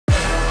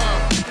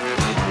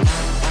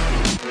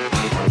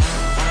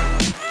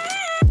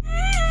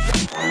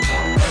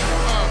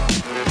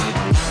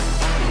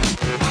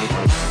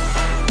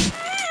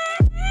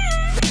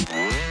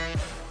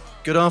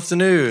good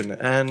afternoon,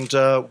 and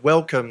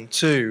welcome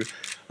to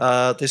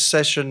this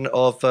session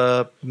of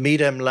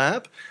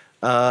Midemlab.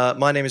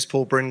 My name is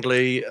Paul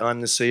Brindley.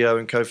 I'm the CEO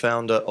and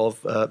co-founder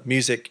of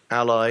Music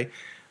Ally,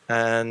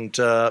 and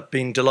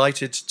been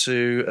delighted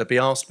to be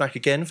asked back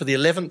again for the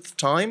 11th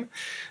time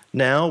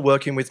now,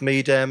 working with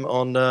Midem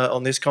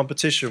on this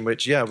competition,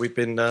 which we've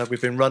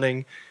been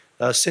running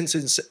since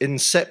its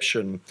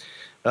inception.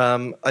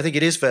 I think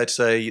it is fair to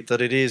say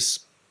that it is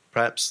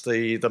perhaps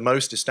the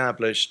most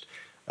established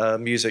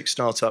music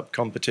startup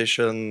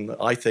competition,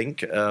 I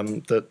think,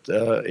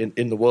 that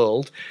in the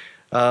world.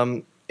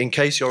 In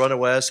case you're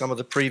unaware, some of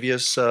the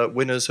previous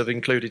winners have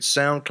included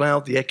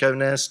SoundCloud, the Echo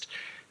Nest,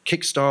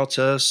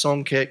 Kickstarter,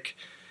 Songkick,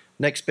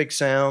 Next Big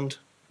Sound,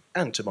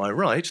 and to my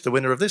right, the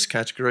winner of this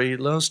category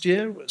last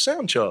year,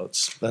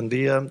 Soundcharts, and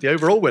the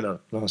overall winner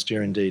last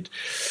year indeed.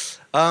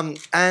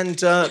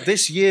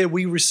 This year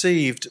we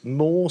received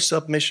more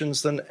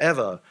submissions than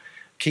ever,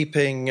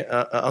 keeping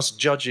us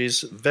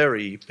judges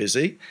very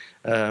busy.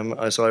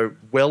 As I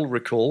well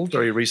recall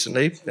very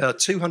recently,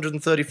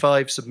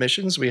 235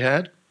 submissions we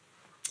had,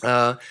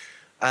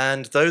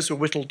 and those were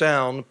whittled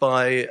down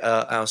by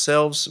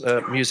ourselves,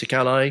 Music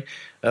Ally,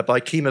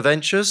 by Kima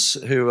Ventures,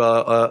 who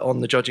are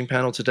on the judging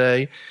panel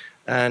today,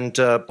 and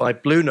by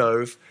Blue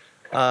Nove,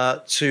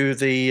 to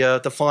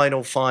the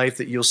final 5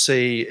 that you'll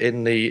see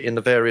in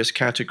the various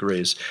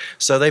categories.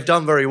 So they've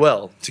done very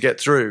well to get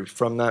through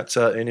from that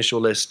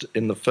initial list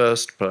in the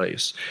first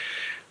place.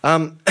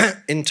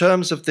 In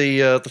terms of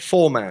the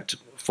format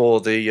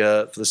for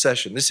the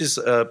session, this is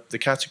the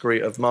category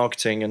of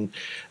marketing and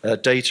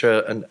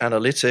data and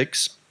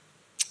analytics.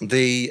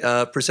 The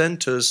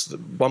presenters,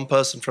 one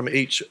person from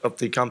each of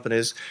the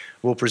companies,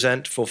 will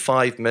present for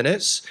 5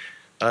 minutes.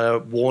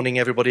 Warning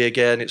everybody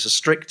again, it's a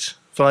strict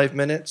 5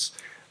 minutes.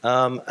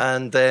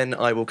 And then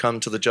I will come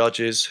to the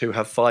judges, who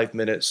have 5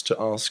 minutes to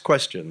ask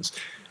questions.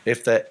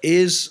 If there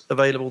is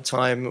available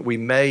time, we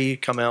may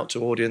come out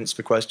to audience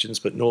for questions,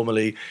 but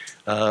normally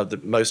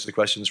most of the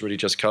questions really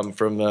just come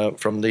from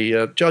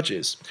the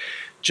judges.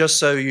 Just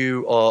so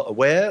you are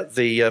aware,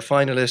 the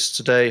finalists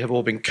today have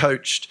all been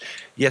coached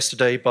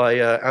yesterday by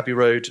Abbey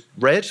Road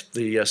Red,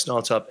 the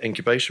startup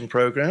incubation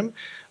program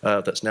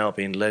that's now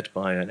being led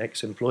by an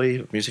ex-employee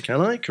of Music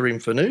Ally, Karim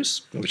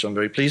Fanous, which I'm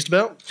very pleased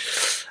about.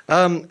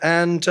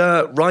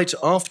 Right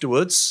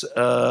afterwards,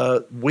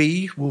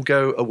 we will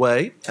go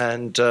away,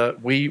 and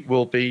we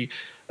will be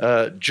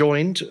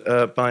joined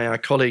by our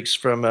colleagues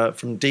from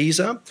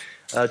Deezer.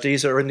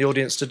 Deezer are in the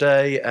audience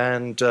today,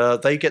 and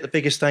they get the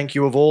biggest thank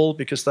you of all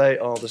because they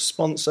are the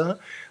sponsor,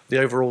 the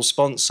overall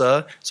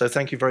sponsor. So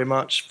thank you very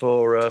much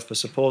for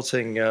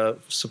supporting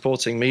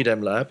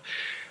Midemlab.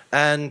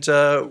 And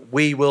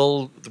they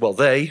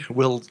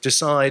will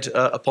decide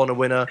upon a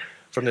winner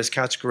from this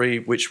category,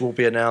 which will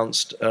be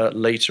announced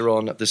later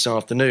on this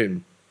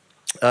afternoon.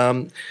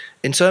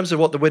 In terms of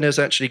what the winners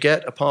actually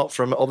get, apart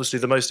from obviously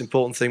the most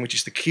important thing, which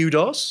is the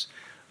kudos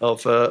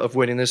of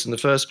winning this in the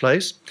first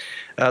place,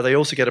 they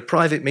also get a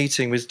private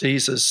meeting with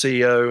Deezer's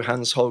CEO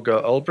Hans-Holger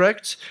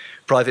Albrecht,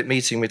 private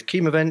meeting with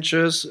Kima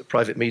Ventures,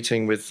 private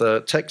meeting with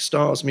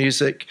Techstars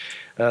Music,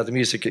 the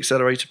Music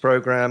Accelerator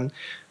Program,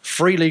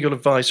 free legal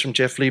advice from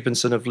Jeff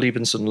Liebenson of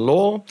Liebenson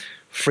Law,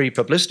 free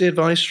publicity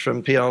advice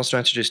from PR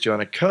strategist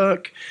Joanna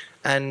Kirk,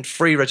 and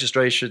free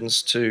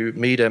registrations to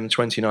Midem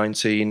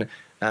 2019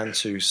 and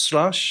to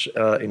Slush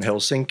in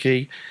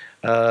Helsinki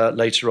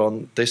later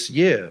on this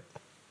year.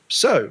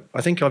 So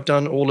I think I've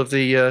done all of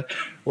the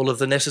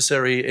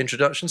necessary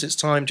introductions. It's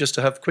time just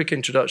to have quick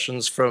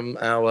introductions from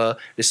our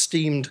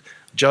esteemed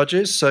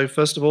judges. So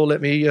first of all,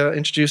 let me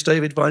introduce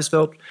David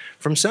Weiszfeld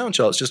from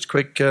Soundcharts. Just a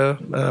quick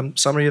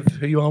summary of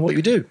who you are and what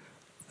you do.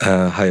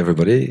 Hi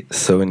everybody.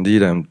 So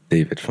indeed, I'm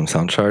David from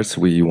Soundcharts.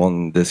 We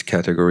won this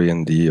category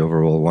and the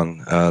overall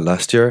one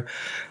last year.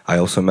 I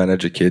also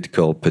manage a kid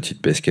called Petit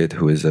Biscuit,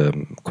 who is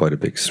quite a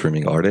big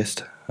streaming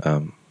artist.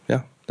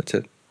 Yeah, that's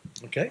it.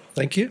 Okay,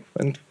 thank you.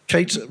 And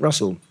Kate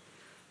Russell.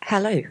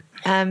 Hello.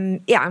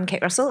 I'm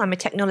Kate Russell. I'm a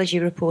technology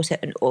reporter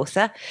and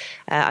author.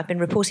 I've been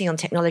reporting on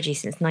technology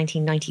since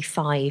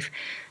 1995,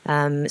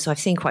 so I've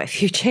seen quite a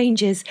few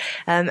changes.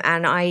 And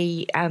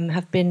I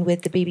have been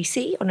with the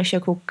BBC on a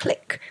show called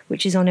Click,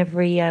 which is on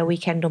every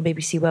weekend on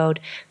BBC World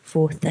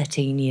for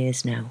 13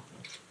 years now.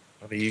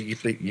 I mean,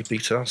 you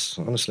beat us,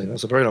 honestly.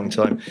 That's a very long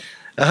time.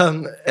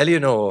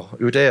 Eléonore,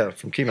 Oudea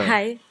from Kima.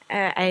 Hi,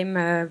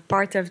 I'm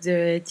part of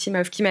the team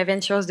of Kima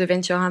Ventures, the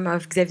venture arm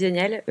of Xavier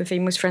Niel, a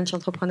famous French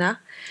entrepreneur.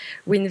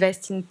 We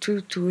invest in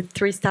 2 to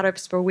 3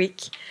 startups per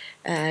week,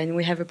 and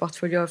we have a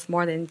portfolio of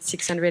more than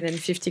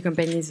 650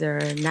 companies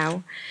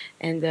now.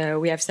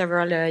 And we have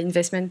several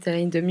investments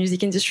in the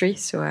music industry,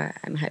 so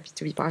I'm happy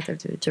to be part of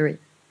the jury.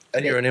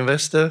 And you're an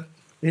investor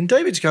in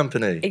David's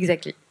company.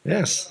 Exactly.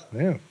 Yes,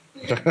 yeah.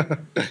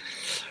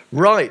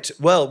 Right,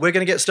 well, we're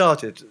going to get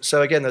started.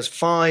 So again, there's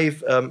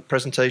 5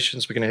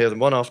 presentations. We're going to hear them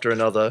one after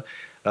another.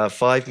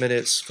 5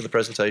 minutes for the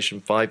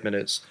presentation, 5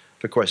 minutes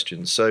for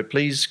questions. So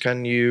please,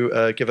 can you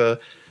give a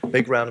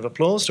big round of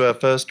applause to our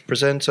first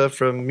presenter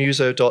from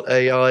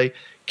Muso.ai,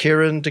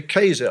 Kieran de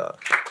Keyser.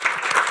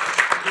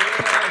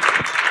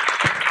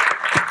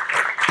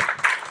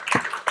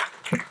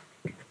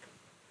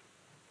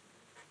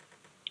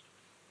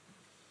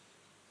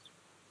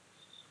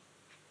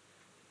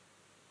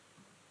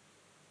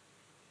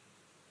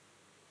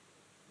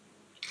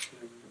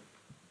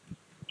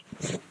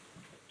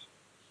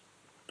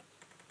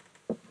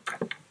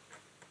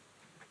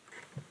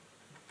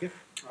 All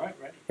right,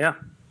 ready? Yeah.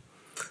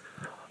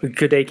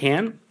 Good day,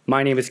 Can.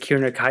 My name is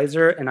Kieran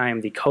Kaiser, and I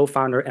am the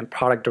co-founder and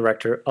product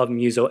director of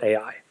Muso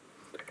AI.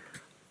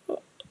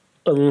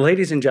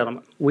 Ladies and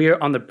gentlemen, we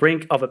are on the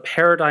brink of a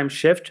paradigm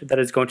shift that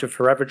is going to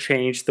forever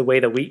change the way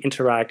that we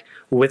interact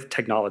with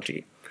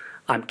technology.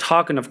 I'm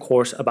talking, of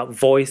course, about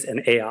voice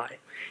and AI.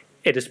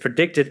 It is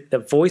predicted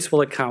that voice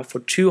will account for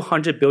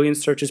 200 billion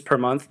searches per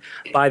month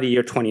by the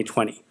year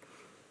 2020.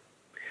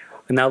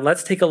 Now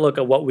let's take a look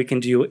at what we can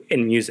do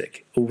in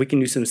music. We can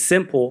do some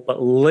simple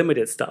but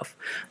limited stuff,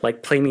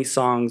 like Play Me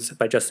Songs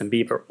by Justin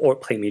Bieber or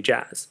Play Me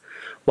Jazz.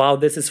 While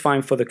this is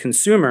fine for the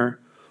consumer,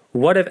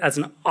 what if as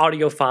an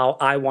audiophile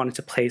I wanted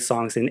to play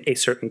songs in a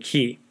certain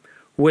key,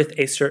 with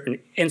a certain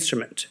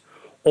instrument,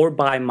 or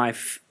by my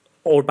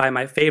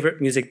favorite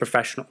music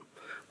professional?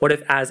 What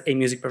if as a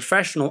music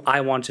professional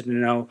I wanted to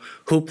know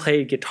who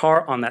played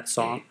guitar on that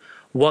song,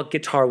 what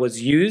guitar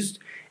was used,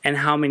 and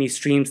how many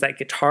streams that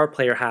guitar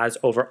player has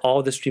over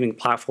all the streaming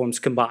platforms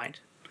combined?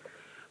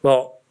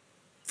 Well,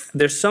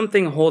 there's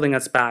something holding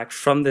us back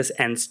from this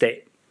end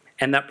state,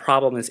 and that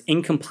problem is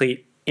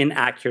incomplete,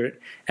 inaccurate,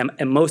 and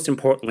most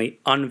importantly,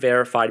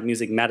 unverified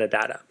music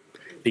metadata.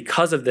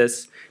 Because of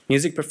this,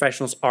 music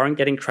professionals aren't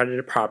getting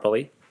credited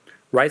properly,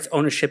 rights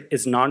ownership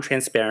is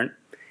non-transparent,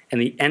 and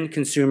the end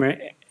consumer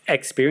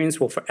experience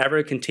will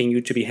forever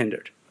continue to be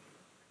hindered.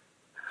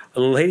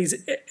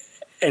 Ladies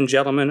and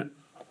gentlemen,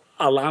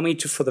 allow me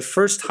to, for the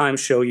first time,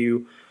 show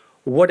you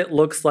what it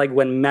looks like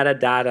when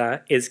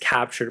metadata is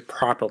captured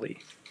properly.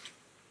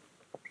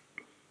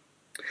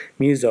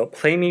 Muso,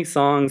 play me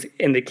songs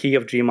in the key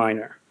of G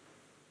minor.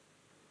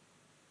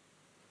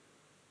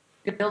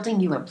 Building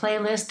you a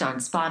playlist on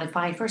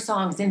Spotify for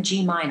songs in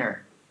G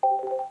minor.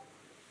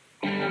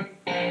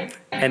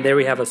 And there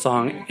we have a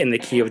song in the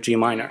key of G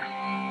minor.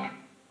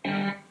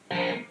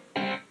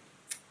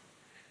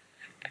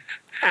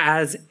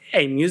 As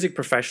a music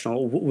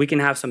professional, we can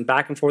have some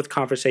back and forth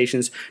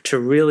conversations to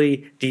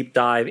really deep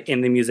dive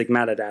in the music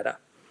metadata.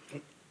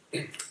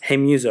 Hey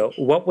Muso,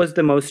 what was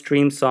the most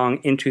streamed song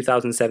in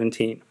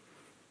 2017?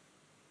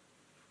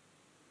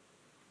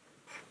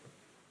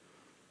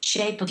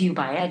 Shape of You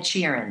by Ed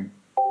Sheeran.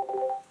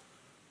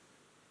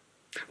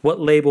 What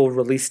label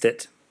released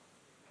it?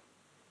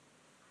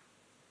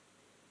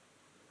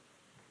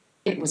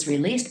 It was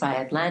released by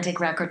Atlantic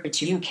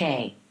Records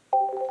UK.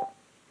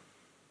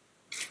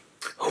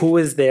 Who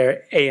is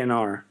their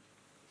A&R?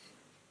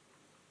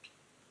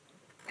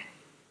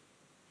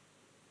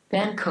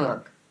 Ben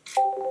Cook.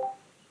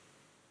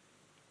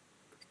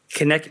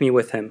 Connect me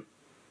with him.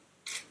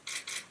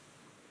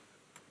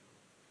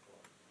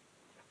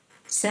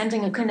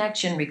 Sending a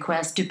connection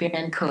request to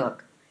Ben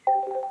Cook.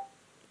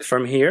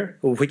 From here,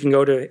 we can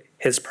go to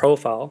his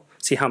profile,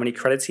 see how many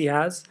credits he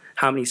has,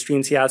 how many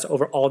streams he has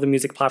over all the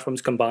music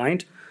platforms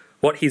combined,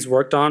 what he's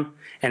worked on,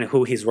 and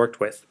who he's worked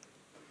with.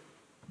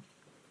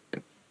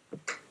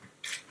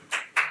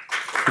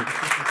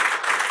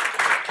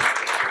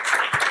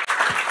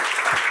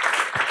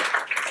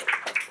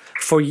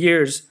 For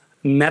years,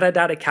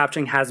 metadata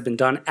capturing has been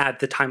done at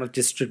the time of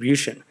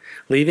distribution,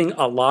 leaving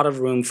a lot of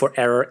room for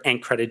error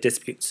and credit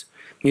disputes.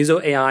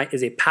 Muso AI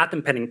is a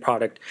patent-pending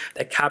product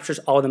that captures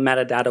all the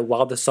metadata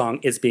while the song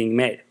is being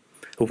made.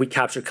 We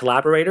capture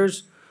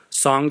collaborators,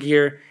 song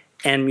gear,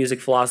 and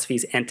music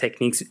philosophies and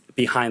techniques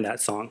behind that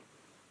song.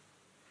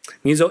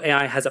 Muso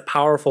AI has a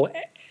powerful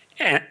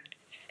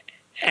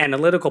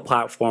analytical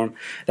platform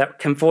that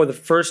can for the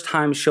first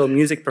time show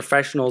music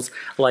professionals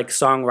like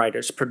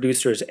songwriters,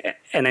 producers,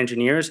 and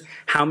engineers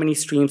how many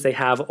streams they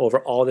have over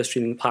all the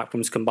streaming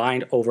platforms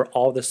combined over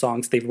all the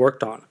songs they've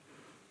worked on.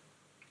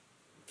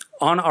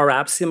 On our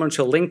app, similar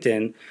to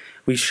LinkedIn,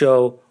 we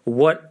show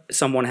what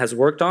someone has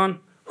worked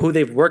on, who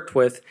they've worked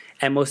with,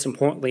 and most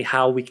importantly,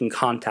 how we can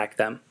contact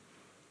them.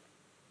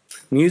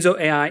 Muso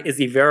AI is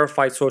the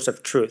verified source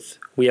of truth.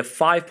 We have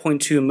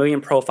 5.2 million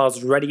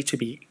profiles ready to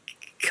be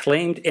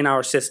claimed in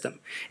our system.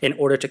 In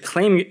order to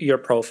claim your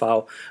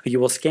profile, you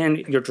will scan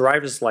your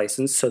driver's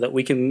license so that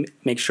we can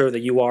make sure that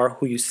you are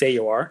who you say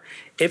you are.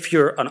 If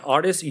you're an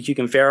artist, you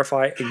can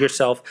verify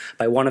yourself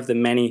by one of the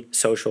many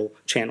social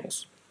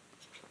channels.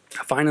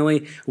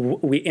 Finally,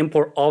 we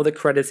import all the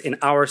credits in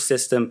our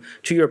system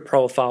to your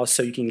profile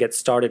so you can get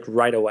started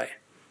right away.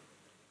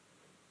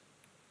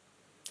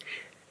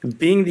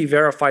 Being the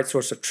verified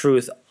source of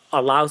truth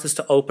allows us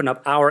to open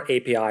up our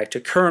API to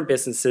current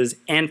businesses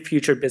and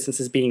future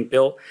businesses being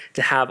built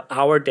to have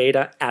our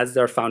data as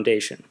their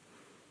foundation.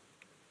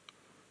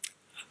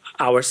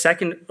 Our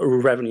second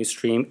revenue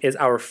stream is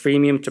our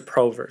freemium to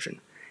pro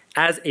version.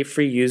 As a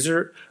free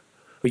user,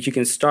 you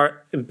can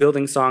start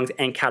building songs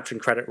and capturing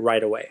credit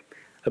right away.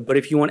 But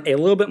if you want a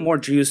little bit more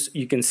juice,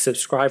 you can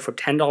subscribe for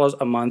 $10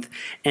 a month,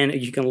 and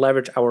you can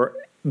leverage our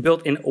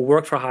built-in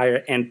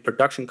work-for-hire and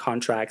production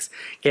contracts,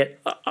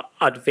 get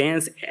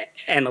advanced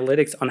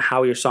analytics on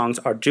how your songs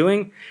are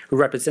doing,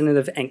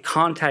 representative and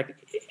contact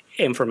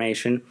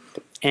information,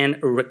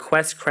 and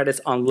request credits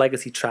on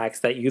legacy tracks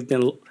that you've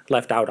been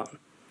left out on.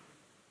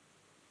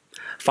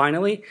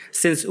 Finally,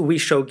 since we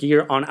show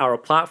gear on our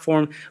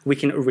platform, we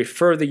can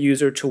refer the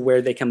user to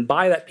where they can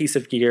buy that piece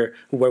of gear,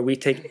 where we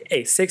take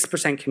a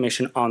 6%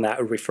 commission on that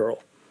referral.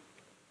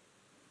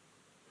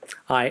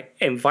 I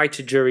invite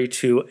the jury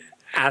to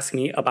ask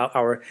me about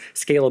our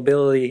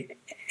scalability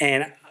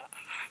and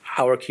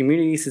our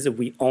community, since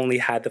we only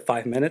had the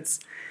 5 minutes.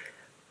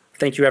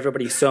 Thank you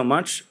everybody so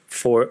much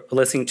for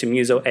listening to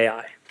Muso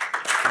AI.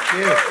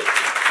 Thank you.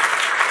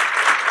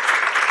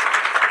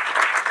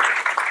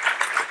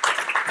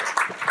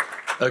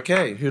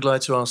 Okay, who'd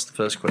like to ask the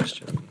first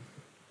question?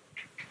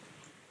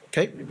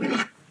 Kate?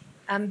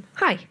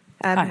 Hi.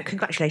 Hi.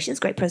 Congratulations,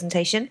 great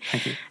presentation.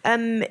 Thank you.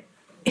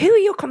 Who are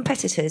your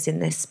competitors in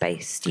this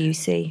space, do you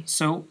see?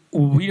 So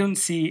we don't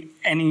see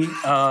any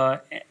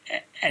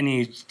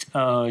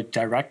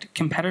direct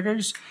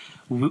competitors.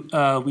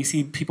 We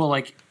see people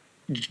like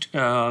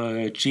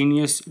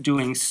Genius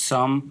doing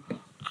some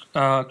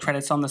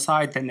credits on the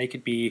side. Then they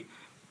could be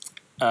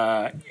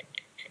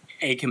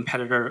a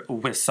competitor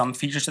with some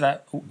features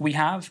that we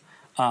have.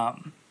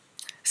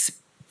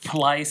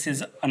 Splice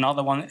is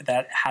another one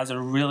that has a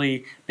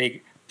really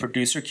big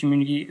producer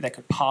community that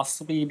could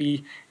possibly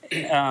be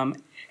a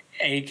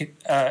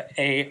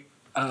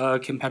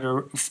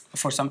competitor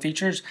for some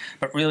features,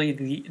 but really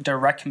the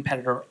direct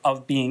competitor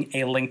of being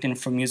a LinkedIn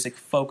for Music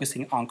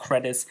focusing on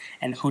credits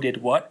and who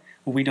did what,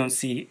 we don't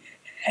see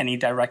any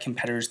direct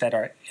competitors that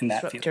are in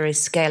that field. Disruptor is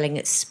scaling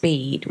at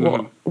speed.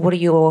 What are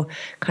your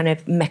kind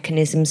of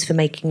mechanisms for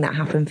making that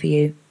happen for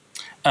you?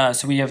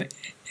 So we have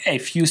a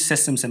few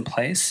systems in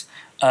place.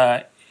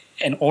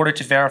 In order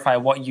to verify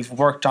what you've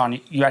worked on,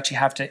 you actually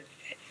have to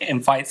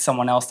invite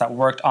someone else that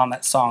worked on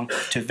that song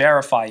to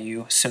verify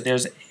you. So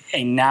there's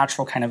a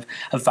natural kind of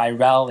a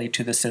virality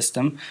to the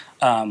system.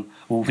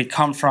 We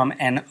come from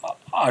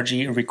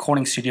NRG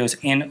recording studios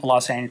in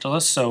Los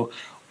Angeles, so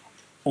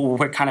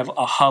we're kind of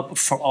a hub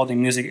for all the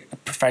music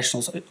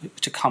professionals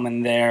to come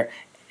in there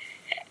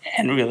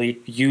and really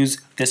use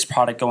this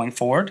product going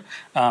forward.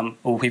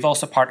 We've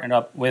also partnered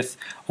up with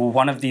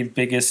one of the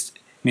biggest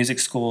music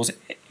schools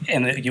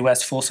in the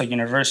US, Full Sail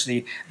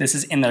University. This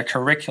is in their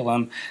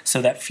curriculum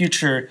so that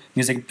future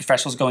music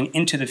professionals going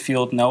into the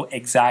field know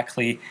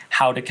exactly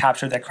how to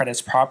capture their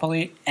credits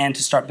properly and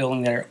to start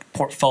building their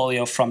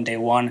portfolio from day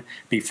one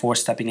before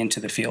stepping into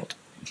the field.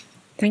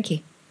 Thank you.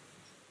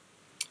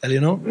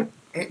 Eléonore?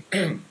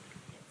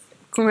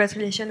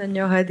 Congratulations on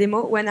your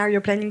demo. When are you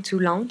planning to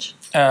launch?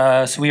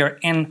 So we are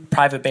in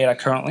private beta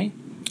currently.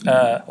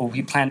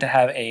 We plan to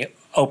have a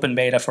open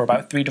beta for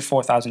about 3,000 to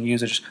 4,000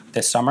 users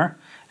this summer,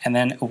 and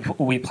then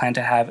we plan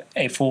to have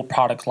a full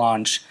product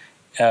launch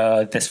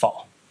this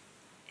fall.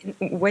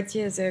 What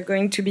is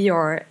going to be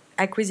your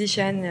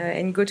acquisition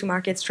and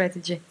go-to-market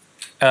strategy?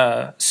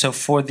 So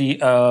for the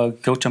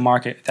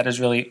go-to-market, that is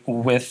really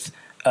with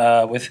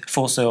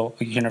Full Sail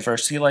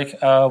University, like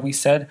we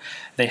said.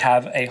 They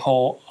have a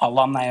whole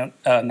alumni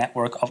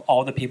network of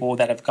all the people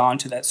that have gone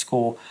to that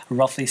school,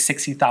 roughly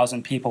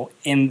 60,000 people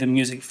in the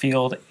music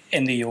field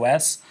in the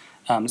US,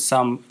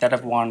 some that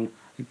have won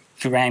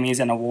Grammys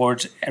and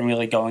awards and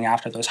really going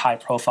after those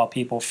high-profile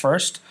people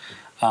first.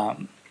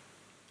 And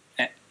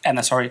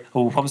sorry,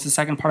 what was the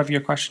second part of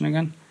your question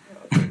again?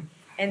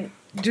 And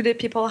do the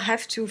people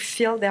have to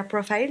fill their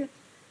profile?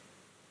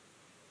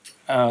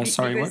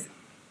 Sorry, what?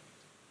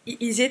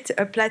 Is it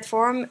a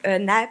platform,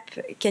 an app?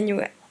 Can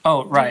you?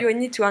 Oh, right. Do you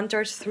need to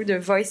enter through the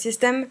voice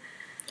system?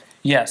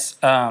 Yes.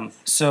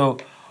 So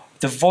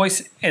the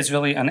voice is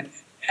really an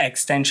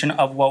extension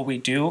of what we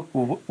do.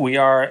 We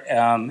are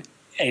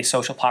a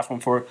social platform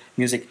for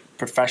music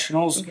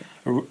professionals, okay.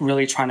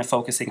 Really trying to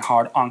focusing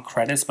hard on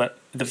credits, but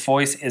the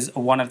voice is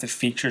one of the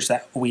features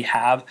that we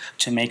have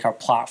to make our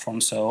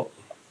platform so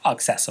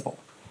accessible.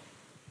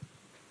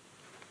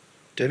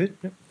 David?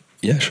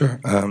 Yeah, sure.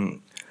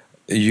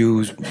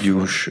 You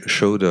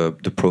showed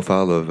the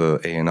profile of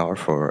A&R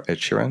for Ed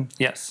Sheeran.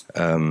 Yes.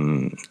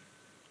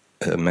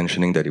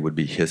 Mentioning that it would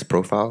be his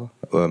profile.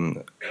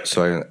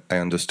 So I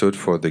understood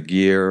for the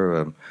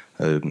gear,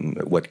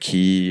 what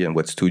key and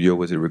what studio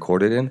was it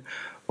recorded in.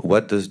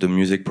 What does the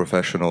music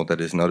professional that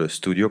is not a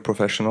studio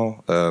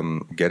professional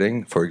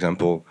getting? For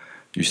example,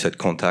 you said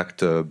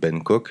contact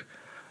Ben Cook.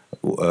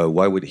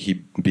 Why would he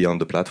be on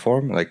the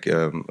platform? Like,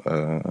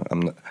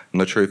 I'm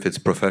not sure if it's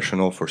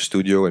professional for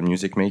studio and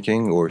music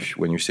making, or if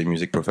when you say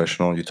music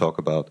professional, you talk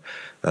about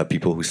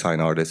people who sign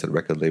artists at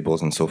record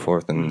labels and so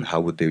forth, and how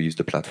would they use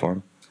the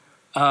platform?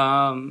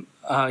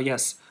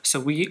 Yes. So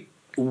we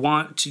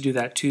want to do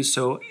that too.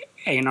 So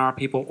A&R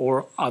people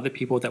or other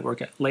people that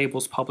work at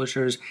labels,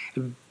 publishers,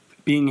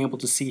 being able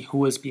to see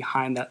who is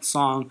behind that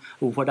song,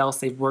 what else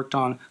they've worked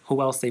on,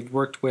 who else they've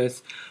worked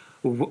with,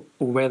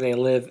 where they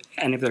live,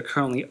 and if they're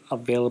currently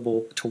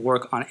available to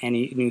work on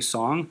any new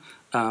song.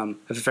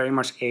 Very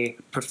much a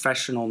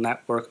professional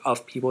network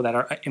of people that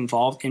are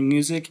involved in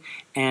music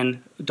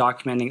and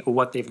documenting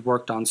what they've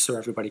worked on so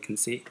everybody can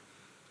see.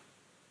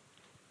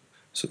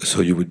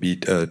 So you would be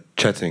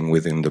chatting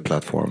within the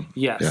platform?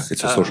 Yes. Yeah,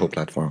 it's a social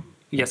platform.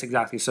 Yes,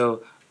 exactly.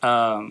 So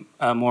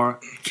more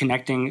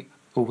connecting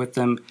with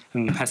them,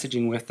 and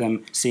messaging with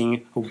them,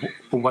 seeing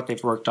what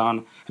they've worked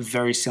on,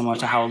 very similar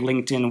to how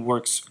LinkedIn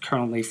works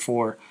currently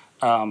for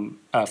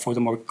the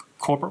more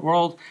corporate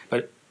world,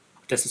 but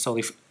this is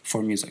solely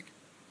for music.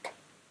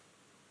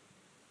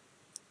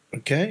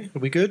 Okay, are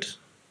we good?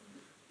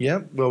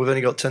 Yeah, well, we've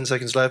only got 10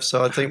 seconds left,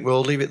 so I think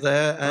we'll leave it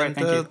there. And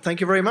right,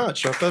 thank you very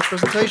much. Our first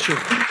presentation.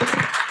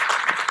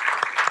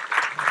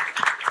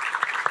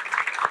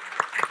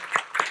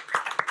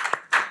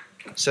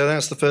 So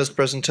that's the first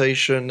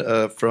presentation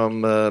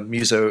from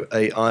Muso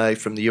AI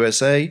from the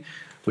USA.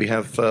 We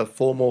have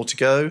 4 more to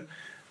go.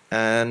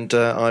 And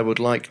I would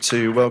like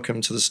to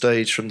welcome to the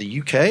stage from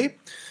the UK,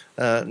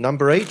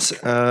 number 8,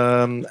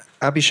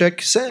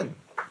 Abhishek Sen.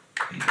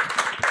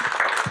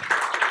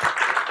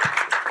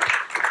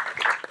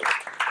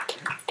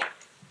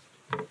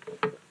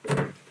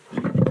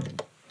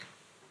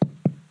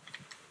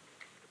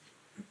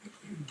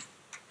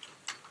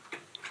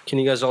 Can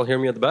you guys all hear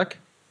me at the back?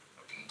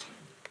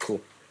 Cool.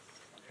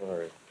 All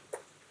right.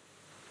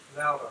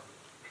 Louder.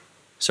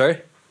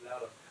 Sorry?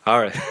 Louder. All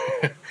right.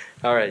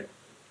 All right.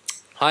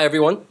 Hi,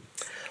 everyone.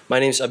 My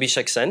name is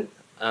Abhishek Sen.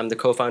 I'm the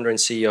co-founder and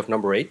CEO of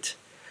Number 8.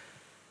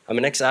 I'm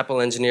an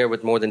ex-Apple engineer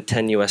with more than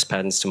 10 US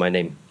patents to my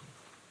name.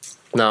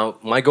 Now,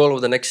 my goal over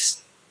the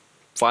next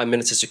 5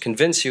 minutes is to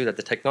convince you that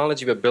the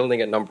technology we're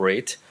building at Number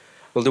 8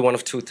 will do one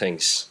of 2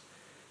 things.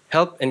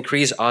 Help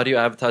increase audio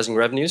advertising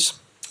revenues,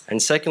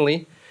 and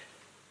secondly,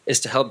 is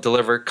to help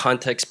deliver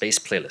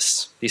context-based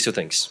playlists. These 2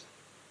 things.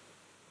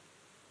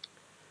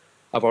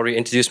 I've already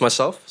introduced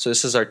myself, so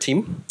this is our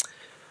team.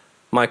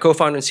 My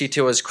co-founder and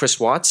CTO is Chris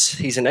Watts.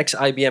 He's an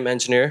ex-IBM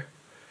engineer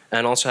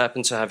and also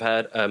happens to have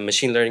had a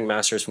machine learning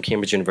master's from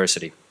Cambridge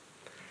University.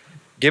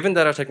 Given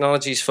that our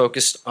technology is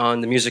focused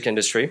on the music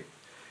industry,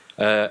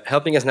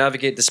 helping us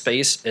navigate the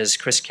space is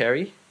Chris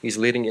Carey. He's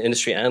a leading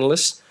industry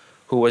analyst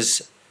who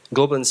was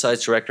Global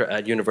Insights Director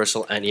at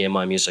Universal and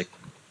EMI Music.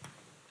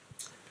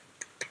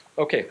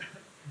 Okay,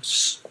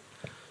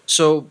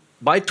 so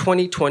by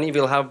 2020,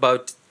 we'll have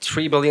about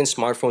 3 billion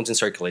smartphones in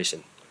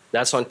circulation.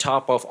 That's on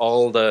top of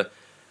all the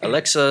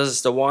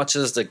Alexas, the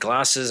watches, the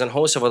glasses, and a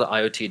host of other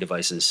IoT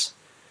devices.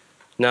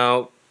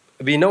 Now,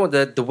 we know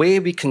that the way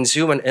we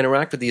consume and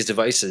interact with these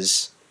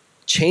devices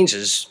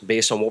changes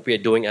based on what we are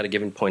doing at a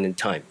given point in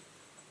time.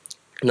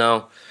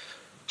 Now,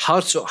 how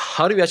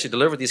do we actually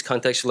deliver these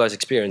contextualized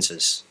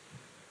experiences?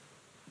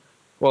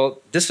 Well,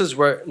 this is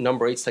where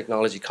Number 8's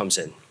technology comes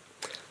in.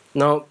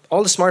 Now,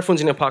 all the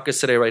smartphones in your pockets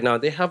today right now,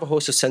 they have a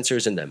host of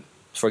sensors in them.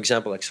 For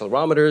example,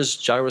 accelerometers,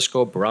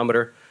 gyroscope,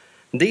 barometer.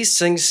 These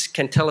things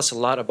can tell us a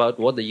lot about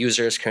what the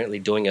user is currently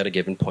doing at a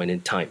given point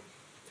in time.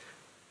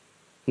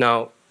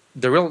 Now,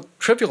 the real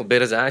trivial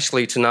bit is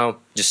actually to now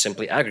just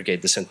simply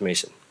aggregate this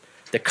information.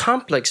 The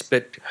complex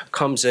bit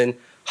comes in,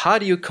 how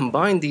do you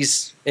combine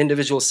these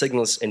individual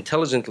signals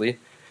intelligently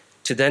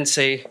to then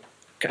say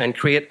and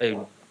create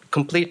a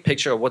complete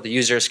picture of what the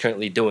user is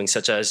currently doing,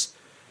 such as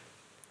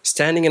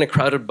standing in a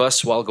crowded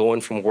bus while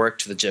going from work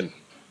to the gym.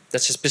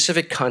 That's a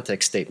specific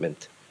context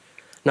statement.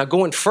 Now,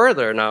 going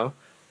further now,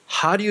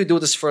 how do you do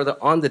this further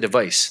on the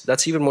device?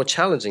 That's even more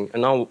challenging.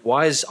 And now,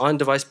 why is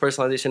on-device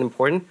personalization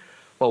important?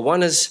 Well,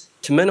 one is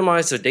to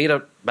minimize the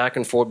data back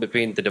and forth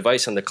between the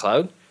device and the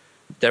cloud,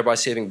 thereby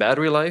saving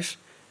battery life,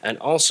 and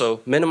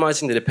also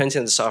minimizing the dependency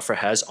the software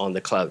has on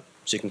the cloud.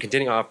 So you can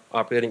continue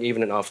operating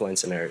even in offline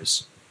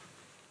scenarios.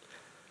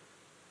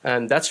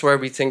 And that's where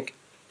we think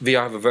we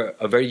have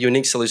a very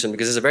unique solution,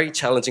 because it's a very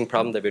challenging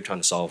problem that we're trying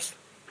to solve.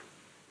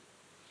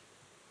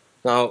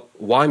 Now,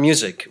 why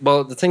music?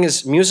 Well, the thing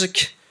is,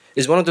 music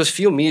is one of those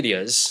few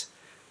medias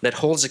that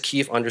holds the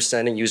key of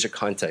understanding user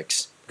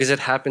context, because it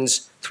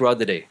happens throughout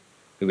the day.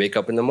 We wake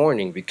up in the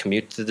morning, we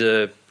commute to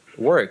the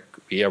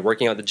work, we are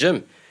working at the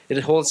gym.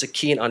 It holds the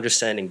key in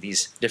understanding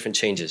these different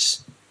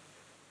changes.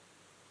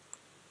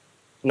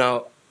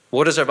 Now,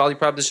 what is our value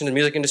proposition in the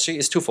music industry?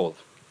 It's twofold.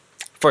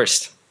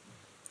 First,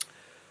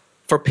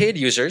 for paid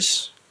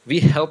users,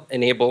 we help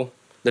enable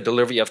the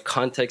delivery of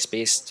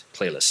context-based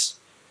playlists,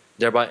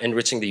 thereby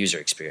enriching the user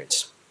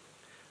experience.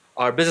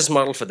 Our business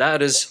model for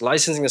that is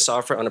licensing the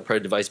software on a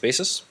per-device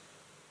basis.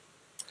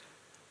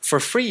 For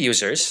free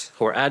users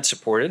who are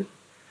ad-supported,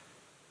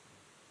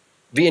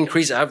 we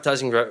increase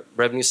advertising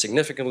revenue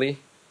significantly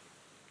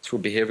through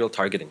behavioral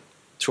targeting,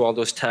 through all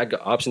those tag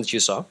options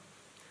you saw.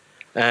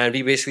 And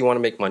we basically want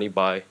to make money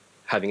by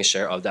having a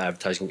share of the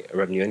advertising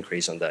revenue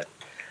increase on that.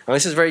 And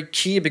this is very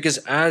key, because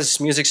as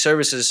music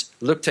services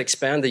look to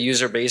expand the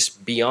user base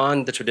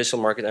beyond the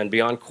traditional market and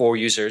beyond core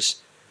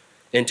users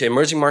into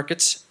emerging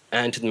markets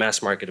and to the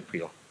mass market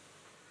appeal.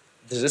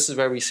 This is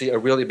where we see a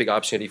really big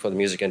opportunity for the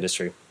music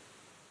industry.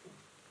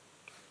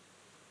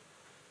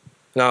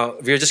 Now,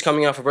 we're just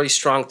coming off a very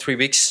strong 3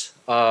 weeks.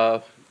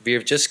 We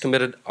have just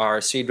committed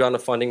our seed round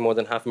of funding, more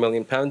than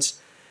 £500,000.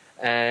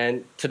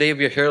 And today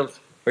we are here,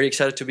 very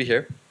excited to be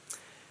here.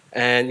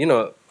 And you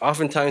know,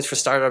 oftentimes for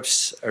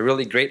startups, a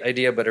really great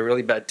idea but a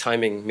really bad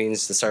timing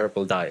means the startup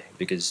will die,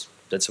 because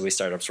that's the way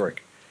startups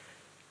work.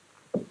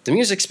 The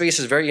music space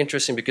is very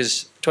interesting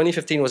because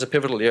 2015 was a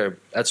pivotal year.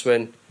 That's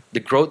when the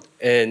growth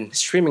in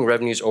streaming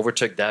revenues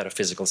overtook that of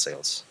physical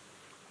sales.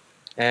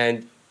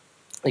 And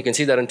you can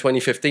see that in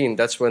 2015,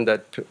 that's when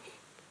that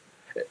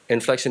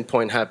inflection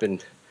point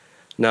happened.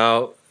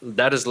 Now,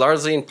 that is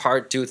largely in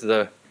part due to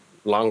the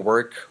long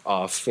work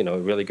of,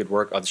 really good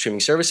work of the streaming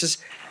services,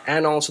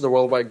 and also the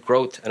worldwide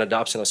growth and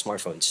adoption of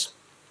smartphones.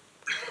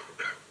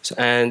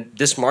 And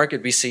this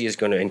market we see is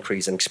going to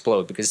increase and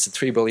explode because it's a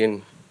 3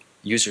 billion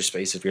user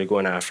space that we're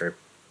going after.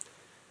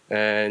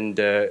 And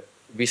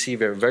we see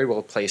we're very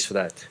well placed for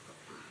that.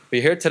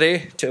 We're here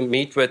today to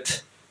meet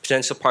with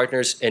potential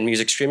partners in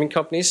music streaming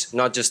companies,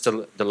 not just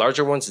the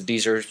larger ones, the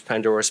Deezer,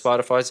 Pandora,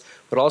 Spotify's,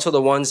 but also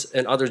the ones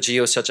in other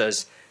geos such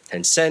as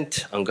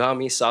Tencent,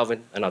 Angami,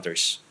 Salvin, and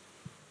others.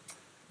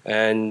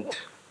 And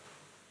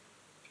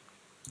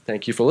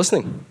thank you for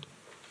listening.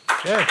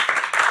 Yeah.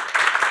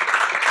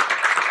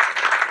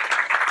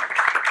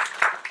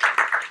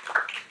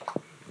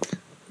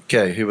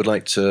 Okay, who would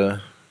like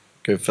to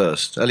go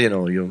first?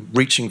 Eléonore, you're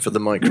reaching for the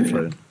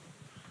microphone.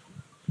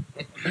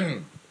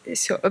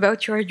 So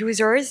about your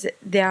users,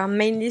 they are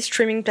mainly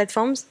streaming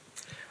platforms?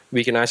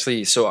 We can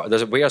actually,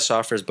 the way our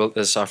software is built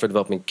is a software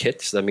development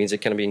kit. So that means it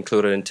can be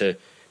included into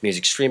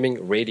music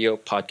streaming, radio,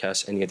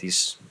 podcasts, any of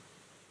these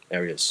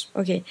areas.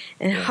 Okay,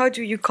 and how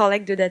do you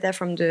collect the data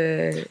from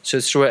the... So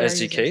it's through a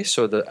SDK,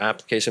 so the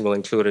application will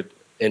include it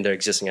in their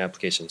existing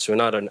application. So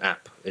not an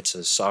app, it's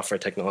a software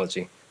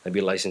technology that be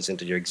licensed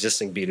into your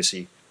existing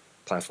B2C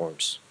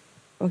platforms.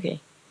 Okay,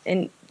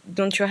 and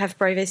don't you have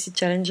privacy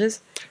challenges?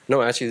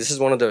 No, actually, this is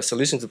one of the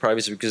solutions to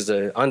privacy because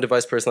the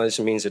on-device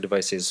personalization means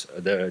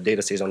the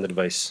data stays on the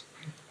device.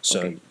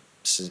 So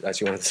this is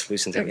actually one of the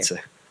solutions, I would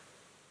say.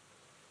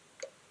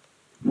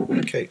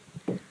 Okay.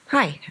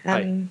 Hi.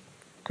 Hi.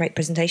 Great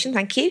presentation,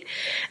 thank you.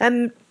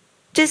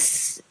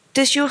 Does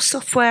your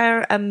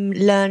software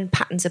learn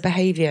patterns of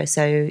behaviour?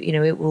 So,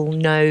 it will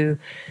know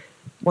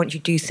once you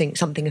do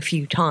something a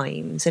few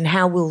times, and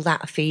how will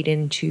that feed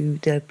into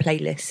the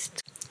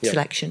playlist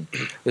selection?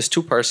 There's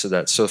two parts to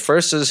that. So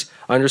first is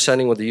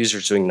understanding what the user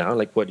is doing now,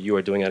 like what you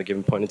are doing at a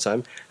given point in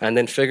time, and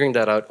then figuring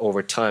that out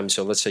over time.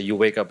 So let's say you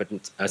wake up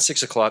at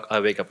 6 o'clock, I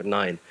wake up at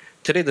 9.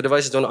 Today, the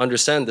devices don't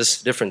understand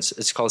this difference.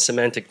 It's called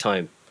semantic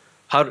time.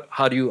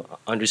 How do you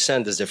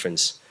understand this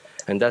difference?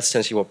 And that's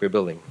essentially what we're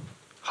building.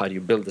 How do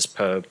you build this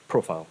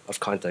profile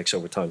of context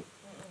over time?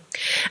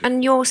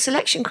 And your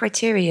selection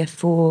criteria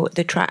for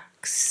the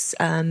tracks,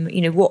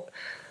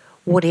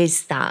 what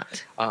is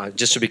that?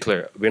 Just to be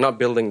clear, we're not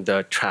building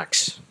the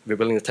tracks. We're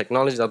building the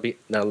technology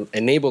that'll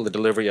enable the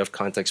delivery of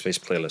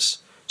context-based playlists.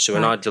 So we're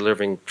not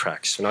delivering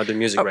tracks. We're not doing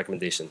music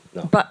recommendation.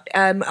 No. But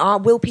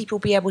will people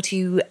be able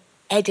to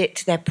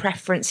edit their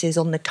preferences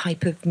on the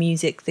type of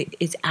music that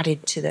is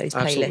added to those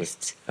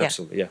playlists?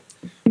 Absolutely, yeah.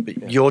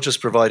 But you're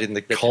just providing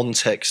the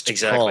context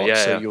part,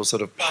 so you're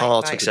sort of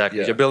part of it.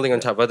 Exactly. You're building on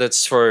top, whether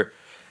it's for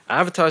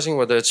advertising,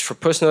 whether it's for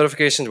push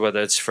notifications,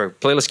 whether it's for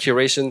playlist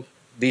curation.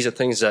 These are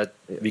things that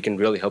we can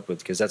really help with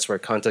because that's where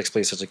context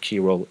plays such a key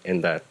role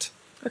in that.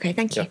 Okay,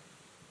 thank you.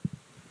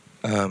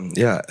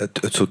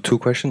 So two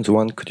questions.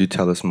 One, could you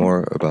tell us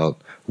more about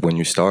when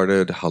you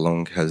started? How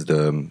long has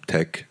the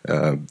tech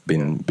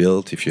been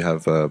built? If you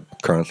have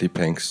currently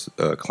paying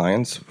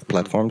clients,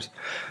 platforms?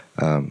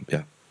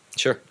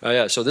 Sure.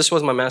 So this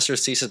was my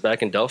master's thesis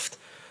back in Delft,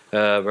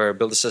 where I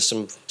built a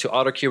system to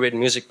auto-curate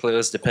music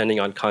playlists depending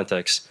on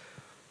context.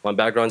 My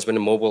background's been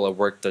in mobile. I've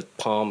worked at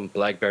Palm,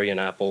 BlackBerry, and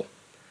Apple.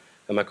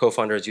 And my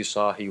co-founder, as you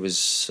saw, he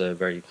was a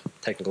very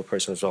technical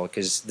person as well,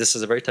 because this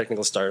is a very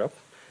technical startup.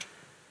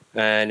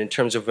 And in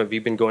terms of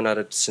we've been going at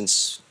it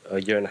since a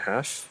year and a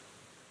half.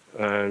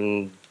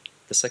 And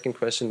the second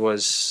question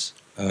was,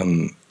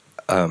 do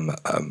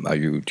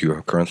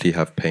you currently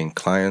have paying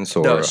clients,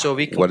 or no, so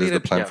what is the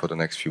plan for the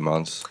next few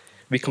months?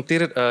 We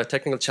completed a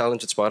technical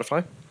challenge at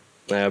Spotify,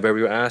 where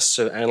we were asked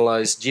to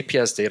analyze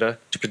GPS data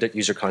to predict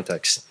user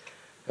context.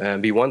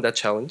 We won that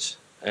challenge,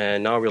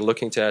 and now we're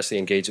looking to actually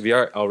engage. We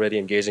are already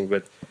engaging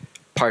with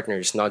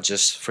partners, not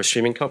just for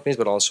streaming companies,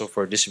 but also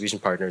for distribution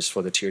partners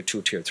for the tier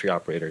 2, tier 3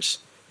 operators.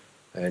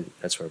 And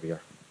that's where we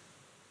are.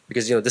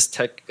 Because, this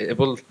tech,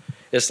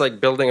 it's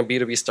like building a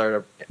B2B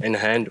startup in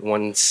hand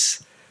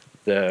once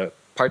the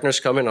partners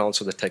come in,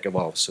 also the tech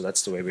evolves. So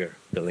that's the way we're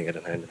building it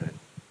in hand.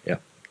 Yeah.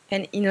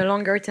 And in a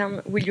longer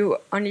term, will you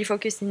only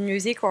focus in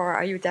music, or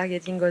are you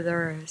targeting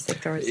other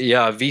sectors?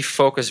 Yeah,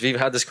 we've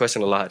had this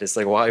question a lot. It's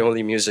like, why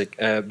only music?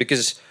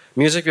 Because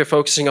music we're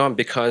focusing on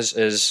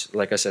because,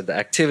 like I said, the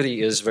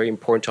activity is very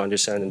important to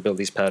understand and build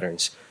these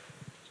patterns.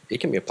 It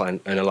can be applied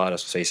in a lot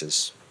of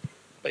spaces,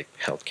 like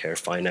healthcare,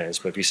 finance.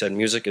 But we said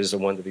music is the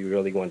one that we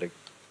really want to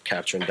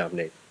capture and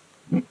dominate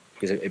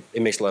because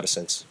it makes a lot of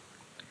sense.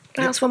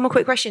 Can I ask one more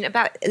quick question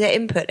about the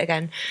input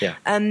again? Yeah.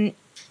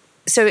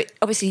 So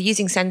obviously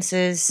using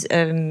sensors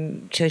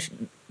to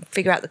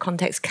figure out the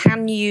context,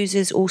 can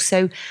users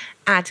also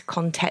add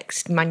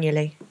context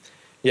manually?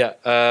 Yeah,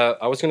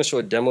 I was going to show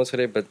a demo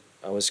today, but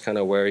I was kind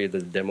of worried that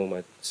the demo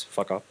might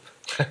fuck up.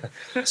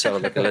 So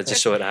let's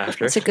just show it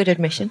after. That's a good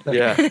admission.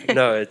 Yeah,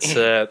 no, it's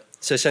so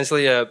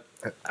essentially,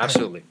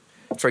 absolutely.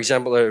 For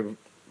example,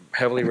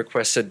 heavily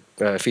requested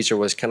feature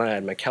was, can I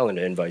add my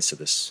calendar invites to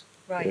this?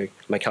 Right.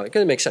 My calendar,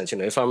 because it makes sense.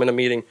 If I'm in a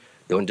meeting,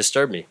 don't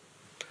disturb me.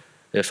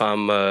 If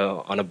I'm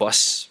on a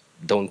bus,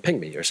 don't ping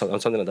me or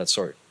something of that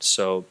sort.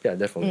 So yeah,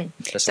 definitely.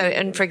 So,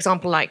 and for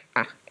example, like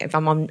if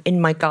I'm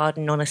in my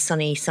garden on a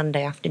sunny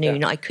Sunday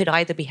afternoon, I could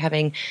either be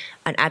having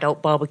an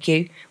adult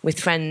barbecue with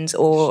friends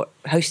or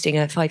hosting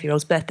a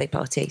 5-year-old's birthday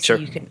party. Sure.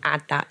 So you can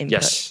add that input.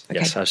 Yes, Okay,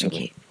 yes,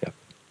 absolutely. thank Yeah.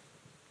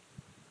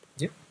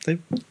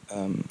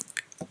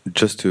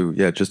 Just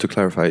to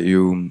clarify,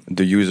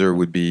 the user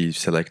would be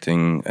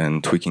selecting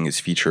and tweaking his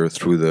feature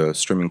through the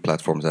streaming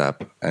platforms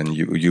app, and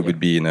you would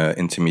be in an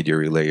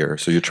intermediary layer,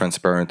 so you're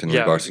transparent in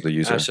regards to the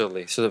user.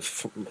 Absolutely. So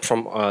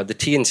from the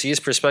T&C's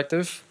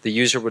perspective, the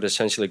user would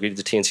essentially agree to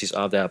the T&Cs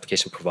of the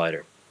application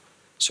provider.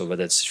 So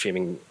whether it's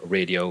streaming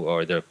radio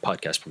or the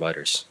podcast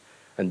providers,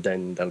 and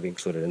then that'll be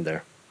included in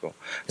there. Cool.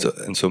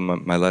 So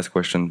my last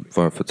question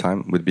for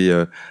time would be: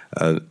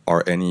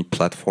 are any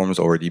platforms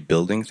already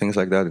building things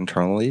like that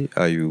internally?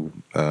 Are you?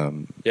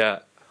 Yeah,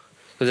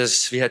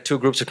 because we had two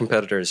groups of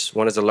competitors.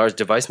 One is the large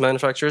device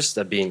manufacturers,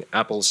 that being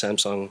Apple,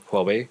 Samsung,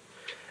 Huawei,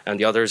 and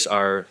the others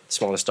are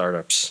smaller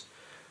startups.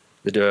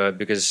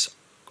 Because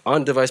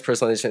on-device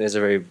personalization is a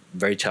very,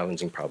 very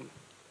challenging problem.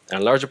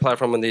 And larger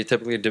platform, when they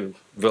typically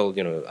build,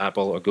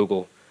 Apple or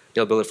Google,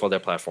 they'll build it for their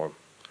platform.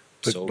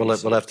 But So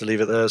we'll have to leave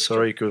it there.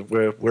 Sorry, 'cause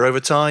we're over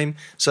time.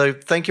 So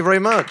thank you very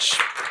much.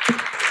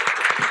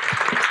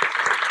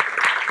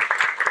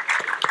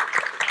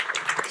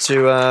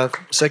 To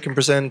second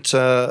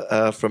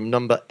presenter from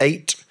number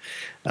 8.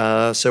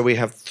 So we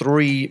have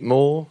 3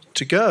 more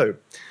to go.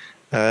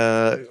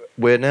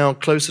 We're now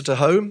closer to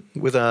home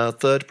with our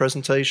third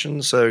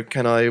presentation. So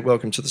can I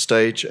welcome to the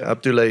stage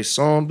Abdoulaye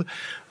Samb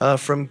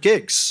from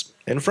Gigs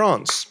in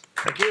France.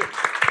 Thank you.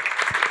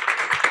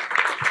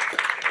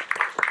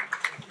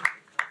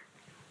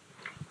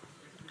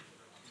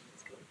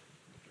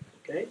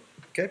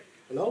 Okay.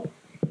 Hello?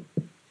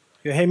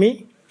 You hear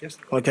me? Yes.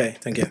 Okay,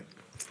 thank you.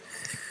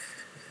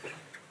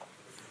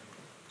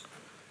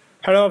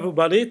 Hello,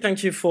 everybody.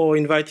 Thank you for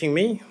inviting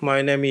me.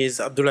 My name is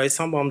Abdoulaye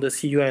Samb. I'm the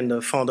CEO and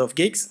the founder of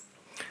Gigs.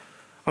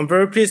 I'm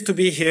very pleased to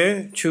be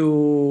here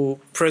to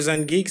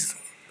present Gigs,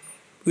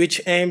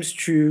 which aims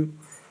to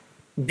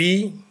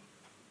be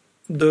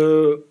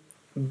the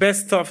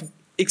best of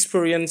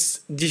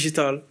experience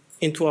digital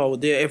into our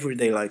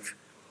everyday life.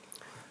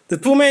 The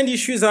 2 main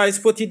issues I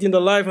spotted in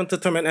the live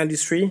entertainment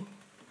industry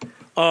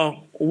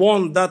are,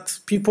 one, that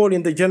people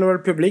in the general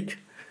public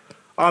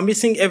are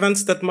missing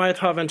events that might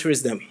have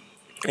interest them.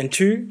 And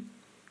 2,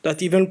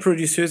 that event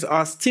producers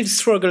are still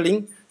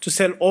struggling to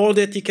sell all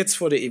their tickets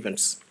for the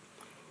events.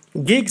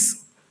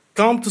 Gigs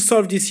come to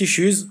solve these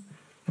issues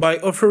by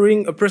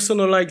offering a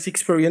personalized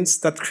experience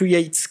that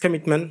creates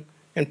commitment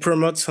and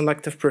promotes an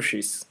active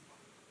purchase.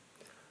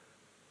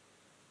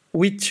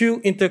 With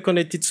 2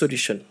 interconnected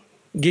solutions,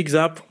 Gigs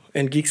App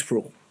and Gigs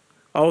Pro.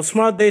 Our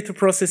smart data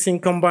processing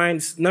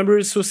combines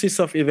numerous sources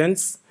of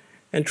events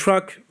and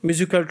track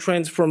musical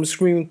trends from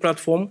streaming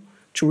platforms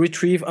to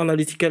retrieve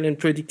analytical and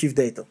predictive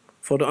data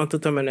for the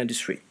entertainment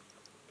industry.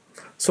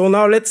 So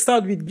now let's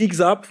start with Gigs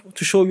App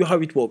to show you how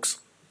it works.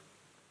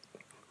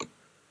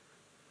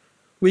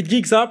 With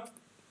Gigs App,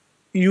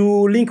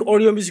 you link all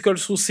your musical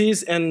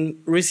sources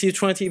and receive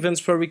 20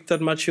 events per week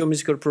that match your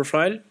musical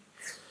profile.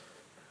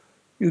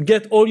 You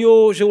get all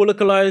your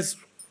geolocalized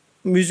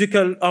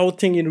musical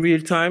outing in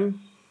real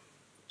time,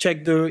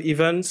 check the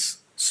events,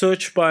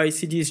 search by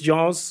CDs,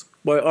 genres,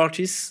 by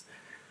artists,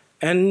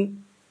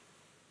 and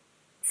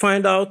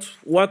find out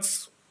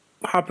what's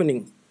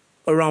happening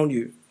around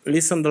you.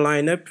 Listen the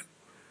lineup,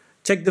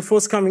 check the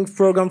forthcoming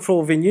program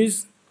for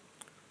venues,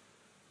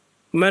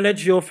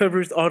 manage your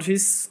favorite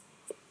artists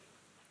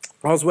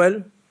as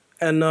well,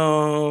 and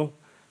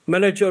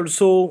manage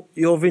also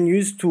your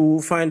venues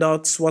to find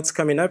out what's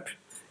coming up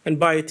and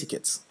buy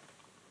tickets.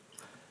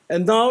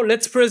 And now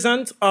let's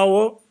present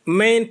our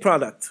main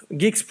product,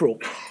 Gigs Pro.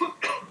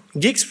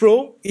 Gigs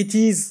Pro, it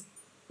is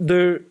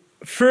the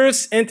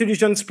first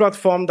intelligence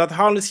platform that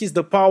harnesses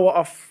the power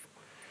of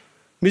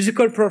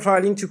musical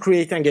profiling to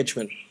create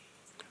engagement.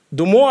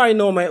 The more I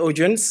know my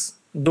audience,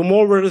 the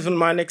more relevant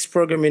my next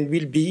programming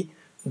will be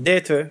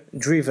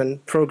data-driven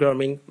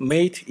programming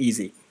made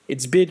easy.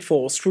 It's built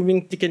for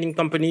streaming ticketing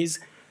companies,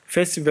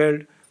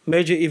 festival,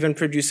 major event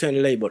producer,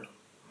 and label.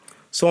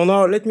 So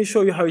now let me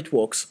show you how it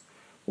works.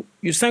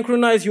 You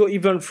synchronize your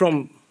event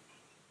from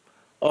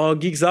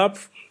Gigs App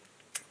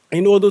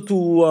in order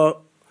to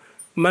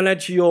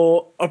manage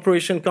your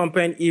operation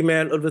campaign,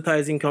 email,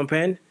 advertising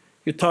campaign.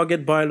 You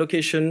target by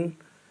location,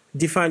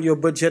 define your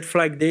budget,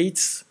 flag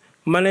dates,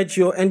 manage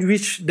your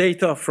enriched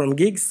data from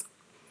Gigs.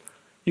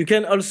 You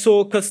can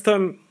also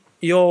custom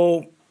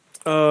your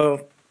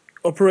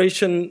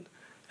operation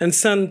and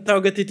send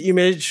targeted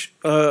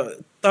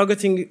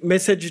targeting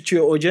message to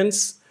your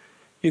audience.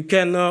 You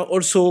can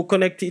also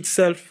connect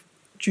itself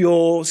to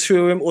your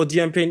CRM or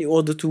DMP in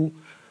order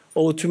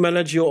to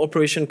manage your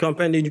operation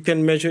campaign, and you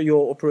can measure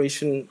your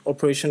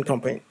operation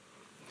campaign.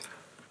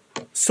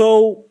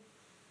 So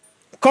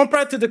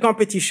compared to the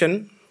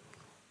competition,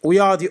 we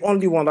are the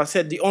only one, I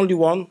said the only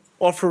one,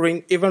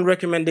 offering event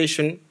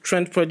recommendation,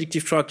 trend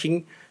predictive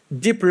tracking,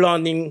 deep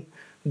learning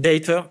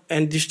data,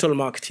 and digital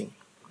marketing.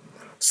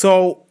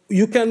 So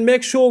you can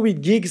make sure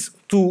with gigs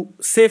to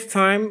save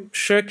time,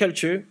 share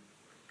culture,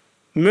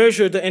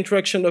 measure the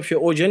interaction of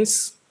your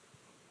audience,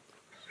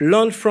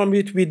 learn from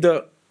it with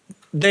the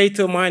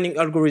data mining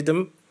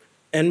algorithm,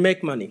 and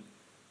make money.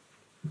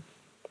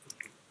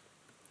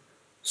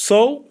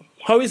 So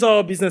how is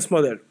our business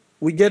model?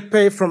 We get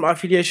paid from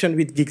affiliation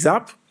with Gigs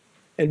App,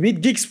 and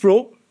with Gigs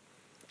Pro,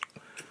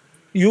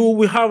 you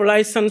will have a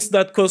license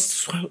that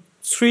costs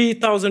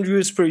 3,000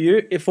 euros per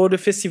year. And for the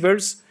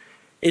festivals,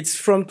 it's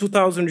from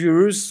 2,000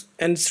 euros.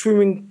 And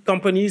streaming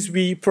companies,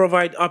 we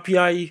provide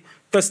API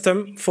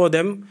custom for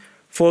them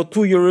for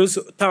 2 euros,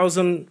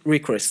 1,000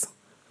 requests,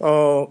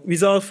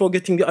 without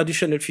forgetting the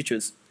additional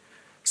features.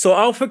 So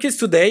our focus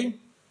today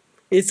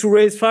is to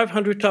raise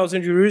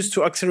 500,000 euros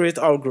to accelerate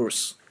our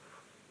growth.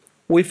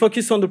 We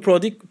focus on the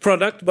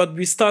product, but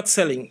we start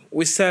selling.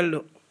 We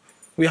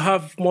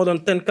have more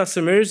than 10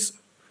 customers.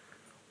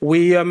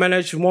 We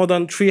manage more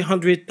than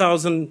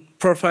 300,000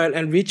 profile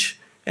and reach,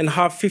 and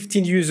have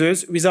 15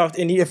 users without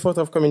any effort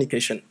of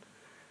communication.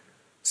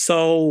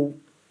 So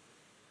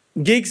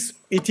Gigs,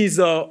 it is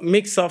a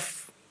mix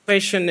of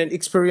patient and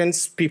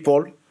experienced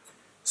people.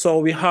 So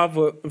we have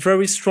a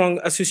very strong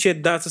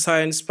associate data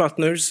science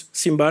partners,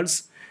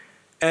 Cymbals,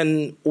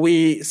 and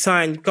we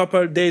signed a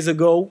couple of days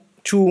ago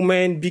 2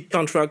 main big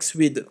contracts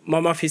with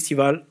Mama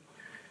Festival,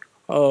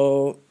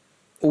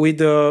 with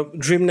the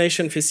Dream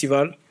Nation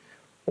Festival.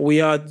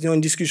 We are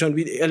in discussion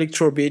with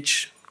Electro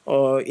Beach,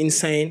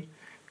 Insane,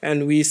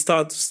 and we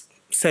start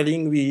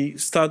selling, we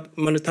start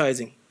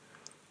monetizing.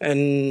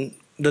 And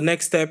the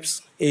next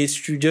steps is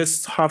to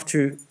just have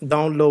to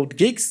download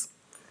Gigs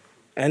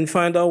and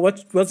find out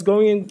what's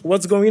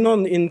going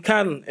on in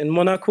Cannes and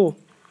Monaco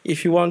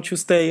if you want to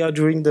stay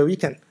during the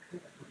weekend.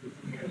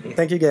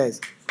 Thank you, guys.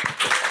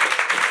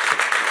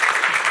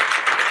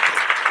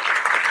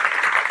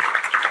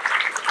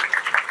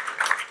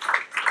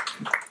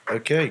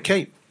 Okay,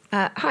 Kate.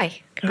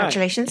 Hi,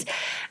 congratulations.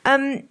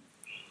 Hi.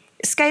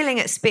 Scaling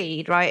at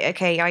speed, right?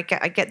 Okay, I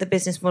get the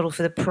business model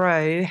for the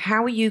pro.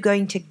 How are you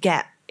going to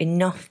get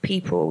enough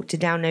people to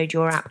download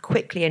your app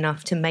quickly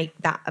enough to make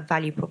that a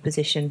value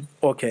proposition?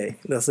 Okay,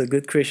 that's a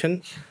good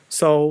question.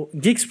 So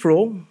Gigs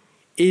Pro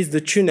is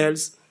the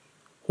tunnels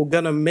who are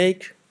gonna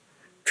make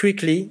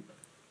quickly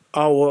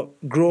our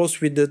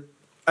growth with the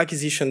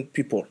acquisition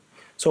people.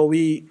 So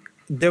we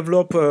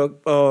develop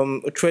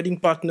trading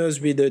partners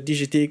with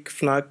Digitic,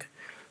 Fnac.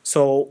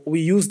 So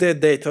we use their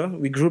data,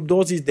 we group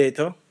those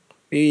data,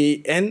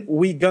 and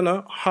we're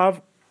gonna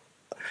have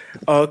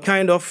a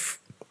kind of,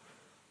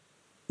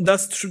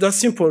 that's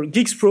simple.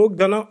 Gigs Pro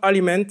gonna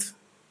augment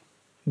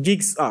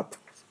Gigs app.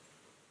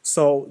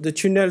 So the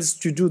tunnels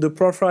to do the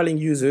profiling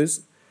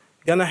users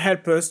gonna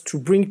help us to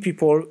bring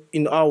people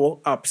in our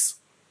apps,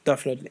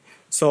 definitely.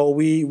 So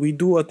we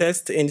do a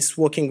test and it's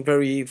working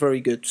very, very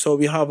good. So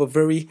we have a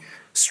very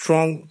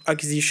strong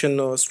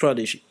acquisition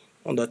strategy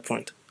on that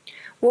point.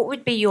 What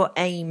would be your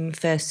aim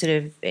for sort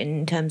of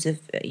in terms of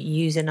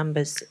user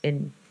numbers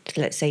in,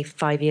 let's say,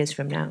 5 years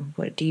from now?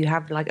 Do you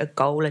have like a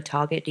goal, a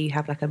target? Do you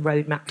have like a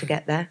roadmap to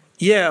get there?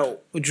 Yeah,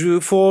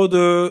 for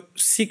the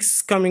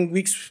 6 coming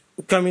weeks,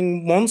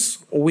 coming months,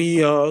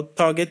 we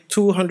target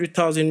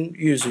 200,000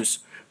 users.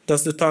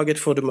 That's the target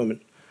for the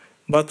moment.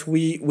 But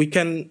we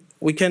can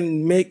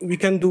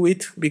do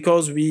it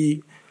because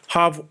we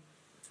have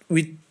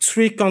with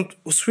three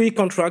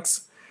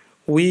contracts,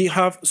 we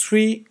have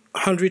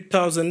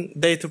 300,000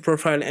 data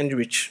profile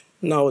enriched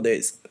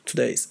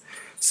today.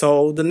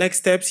 So the next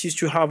steps is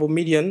to have a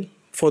million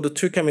for the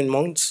 2 coming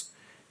months,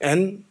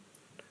 and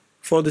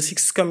for the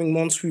 6 coming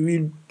months, we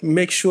will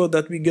make sure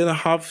that we're gonna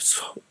have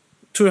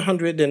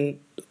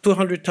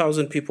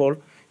 200,000 people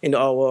in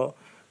our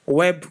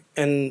web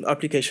and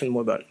application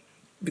mobile.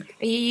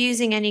 Are you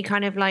using any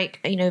kind of like,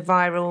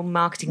 viral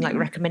marketing, like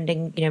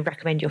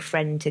recommend your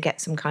friend to get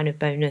some kind of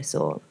bonus,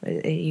 or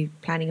are you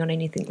planning on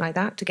anything like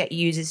that to get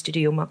users to do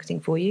your marketing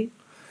for you?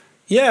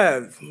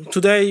 Yeah,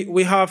 today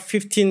we have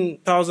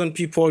 15,000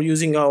 people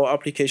using our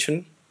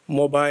application,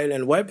 mobile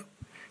and web,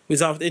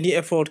 without any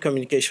effort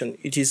communication.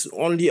 It is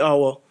only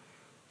our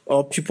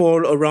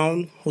people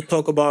around who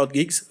talk about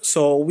gigs.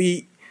 So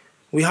we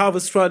have a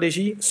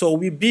strategy. So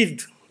we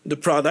build the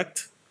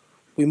product,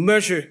 we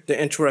measure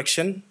the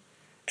interaction,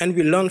 and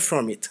we learn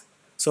from it.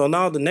 So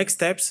now the next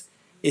steps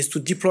is to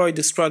deploy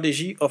the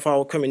strategy of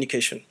our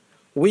communication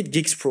with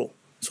Gigs Pro.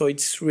 So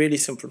it's really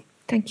simple.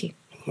 Thank you.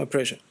 My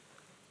pleasure.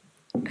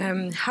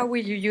 How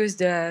will you use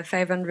the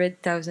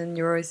 500,000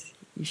 euros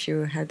if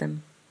you had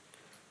them?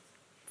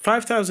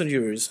 5,000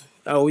 euros.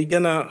 We're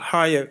gonna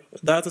hire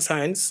data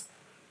science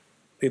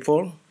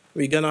people.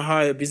 We're gonna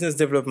hire business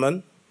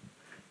development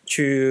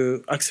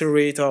to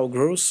accelerate our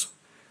growth.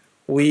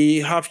 We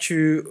have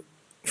to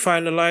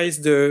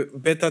finalize the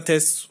beta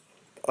test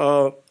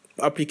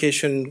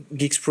application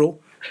Gigs Pro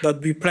that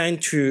we plan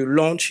to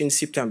launch in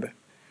September.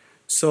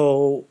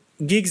 So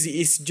Gigs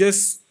is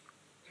just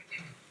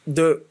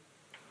the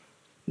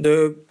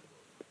the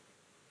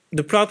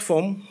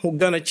platform who's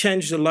gonna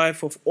change the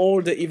life of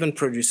all the event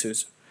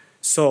producers.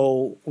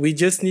 So we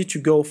just need to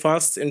go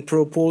fast and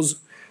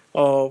propose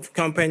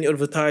campaign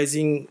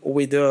advertising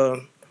with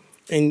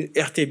in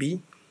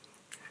RTB,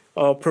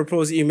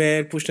 propose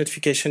email, push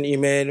notification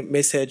email,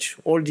 message,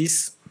 all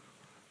this,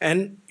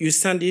 and you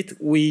send it.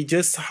 We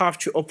just have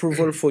to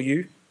approval for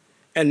you,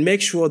 and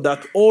make sure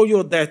that all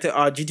your data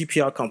are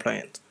GDPR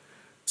compliant.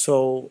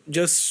 So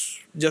that's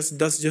just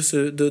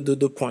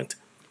the point.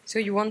 So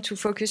you want to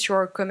focus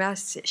your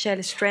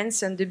commercial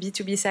strengths on the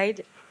B2B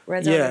side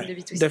rather than the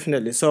B2C? Yeah,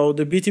 definitely. So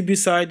the B2B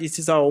side, this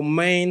is our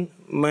main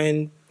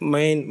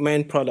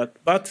product.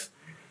 But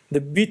the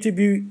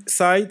B2B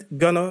side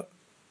gonna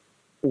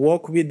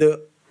work with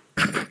the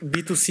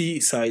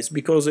B2C side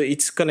because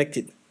it's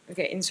connected.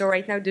 Okay, and so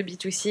right now the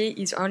B2C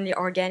is only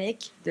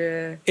organic?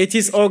 It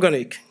is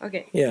organic.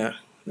 Okay. Yeah,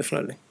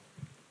 definitely.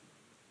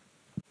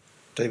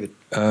 David.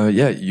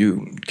 Yeah,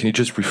 can you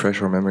just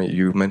refresh our memory?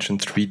 You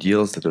mentioned 3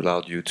 deals that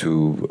allowed you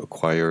to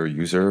acquire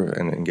user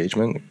and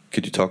engagement.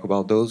 Could you talk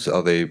about those?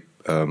 Are they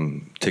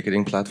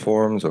ticketing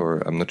platforms, or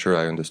I'm not sure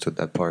I understood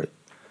that part.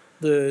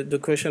 The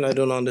question I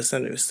don't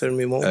understand. Tell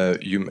me more.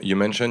 You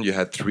mentioned you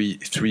had three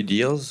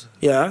deals.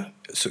 Yeah.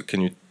 So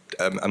can you?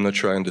 I'm not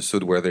sure I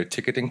understood. Were they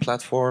ticketing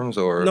platforms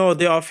or? No,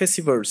 they are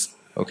festivals.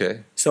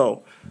 Okay.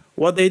 So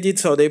what they did,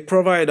 so they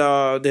provide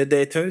the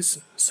data,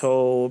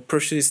 so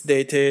purchase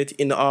data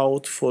in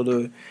out for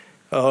the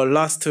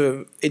last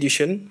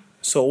edition.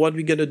 So what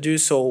we're gonna do,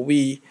 so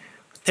we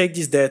take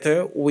this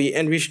data, we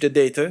enrich the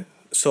data,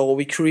 so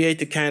we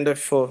create a kind of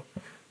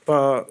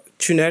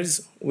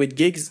tunnels with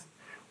gigs.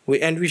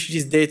 We enrich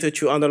this data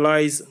to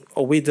analyze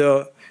with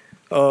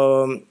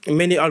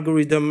many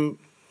algorithm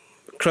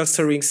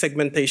clustering,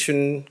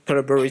 segmentation,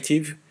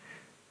 collaborative,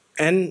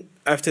 and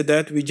after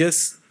that we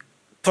just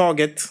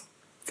target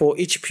for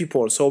each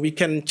people. So we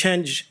can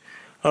change,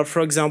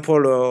 for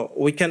example,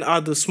 we can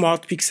add the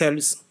smart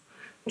pixels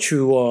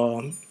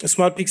to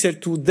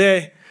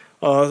their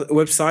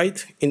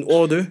website in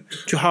order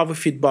to have a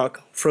feedback.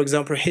 For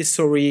example,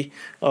 history,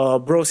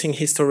 browsing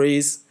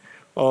histories,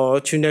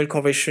 tunnel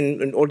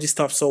conversion, and all this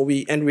stuff. So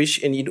we enrich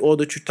in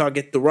order to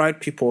target the right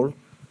people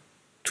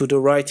to the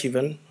right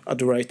event at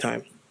the right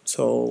time.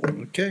 So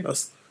okay.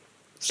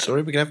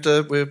 Sorry, we're going to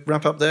have to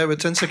wrap up there. We're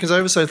 10 seconds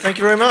over, so thank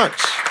you very much.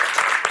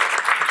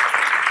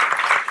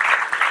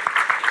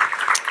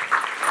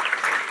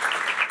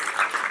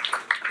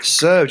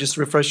 So, just to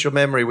refresh your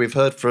memory, we've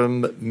heard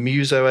from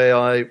Muso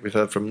AI, we've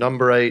heard from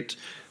Number 8,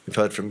 we've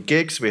heard from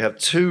Gigs. We have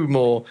 2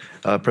 more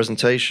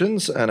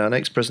presentations, and our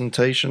next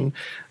presentation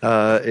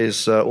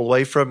is all the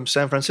way from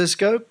San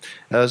Francisco,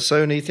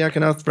 Sony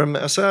Thiakanath from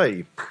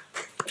SA.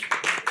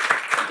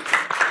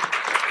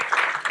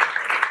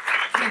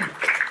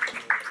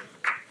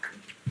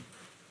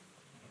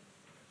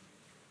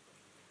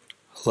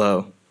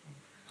 Hello.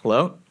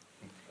 Hello?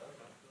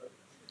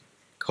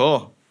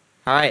 Cool.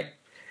 All right.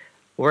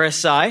 We're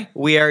SI.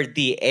 We are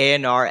the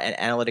A&R and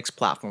analytics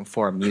platform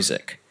for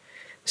music.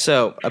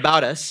 So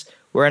about us,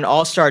 we're an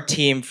all-star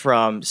team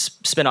from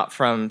spin-off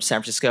from San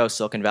Francisco,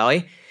 Silicon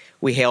Valley.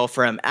 We hail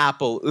from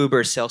Apple,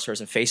 Uber,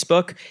 Salesforce, and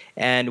Facebook.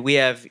 And we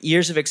have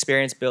years of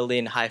experience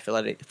building high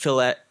fidelity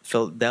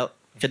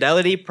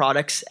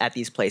products at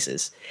these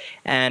places.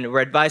 And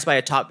we're advised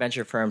by top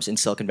venture firms in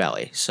Silicon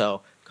Valley.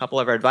 So a couple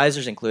of our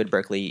advisors include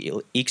Berkeley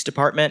EECS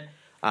Department,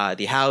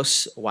 The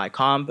House,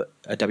 YComb,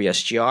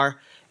 WSGR,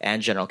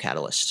 and General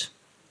Catalyst.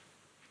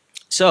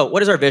 So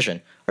what is our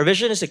vision? Our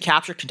vision is to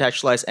capture,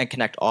 contextualize, and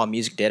connect all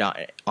music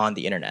data on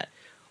the internet.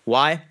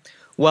 Why?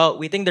 Well,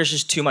 we think there's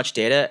just too much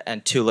data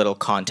and too little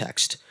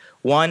context.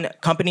 1,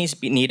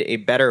 companies need a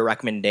better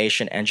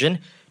recommendation engine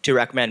to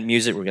recommend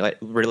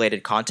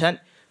music-related content.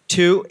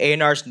 2,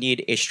 A&Rs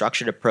need a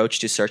structured approach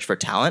to search for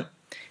talent.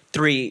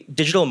 3,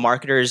 digital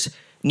marketers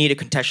need to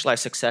contextualize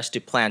success to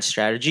plan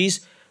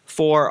strategies.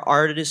 4,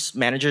 artists,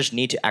 managers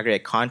need to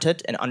aggregate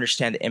content and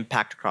understand the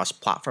impact across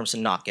platforms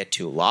and not get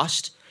too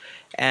lost.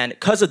 And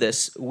because of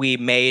this, we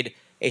made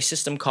a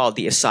system called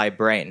the SI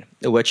Brain,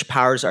 which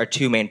powers our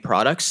 2 main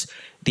products,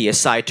 the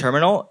SI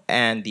Terminal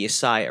and the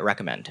SI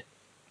Recommend.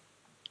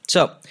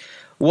 So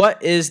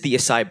what is the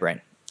SI Brain?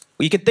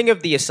 Well, you can think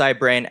of the SI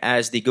Brain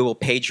as the Google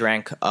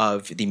PageRank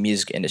of the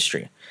music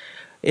industry.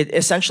 It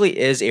essentially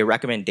is a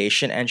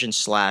recommendation engine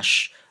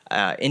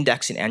 /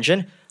 indexing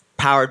engine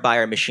powered by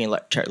our machine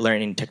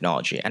learning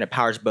technology, and it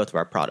powers both of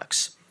our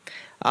products.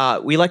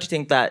 We like to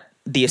think that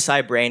the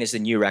SI Brain is the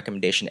new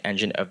recommendation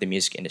engine of the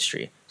music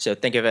industry. So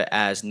think of it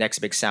as Next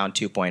Big Sound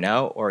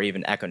 2.0 or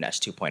even Echo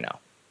Nest 2.0.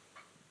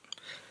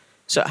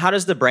 So how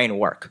does the brain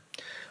work?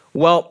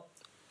 Well,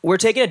 we're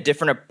taking a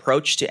different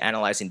approach to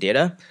analyzing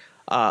data.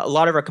 A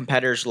lot of our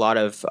competitors, a lot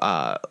of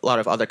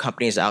other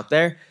companies out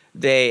there,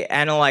 they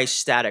analyze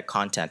static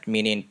content,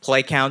 meaning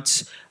play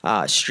counts,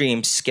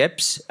 stream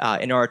skips,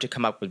 in order to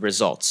come up with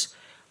results.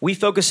 We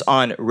focus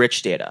on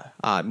rich data,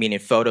 meaning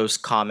photos,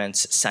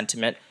 comments,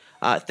 sentiment,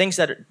 things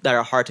that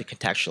are hard to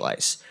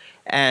contextualize.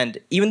 And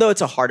even though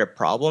it's a harder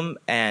problem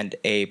and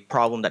a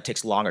problem that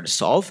takes longer to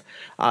solve,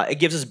 it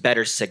gives us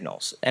better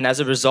signals. And as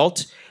a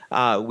result,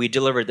 we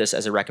delivered this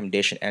as a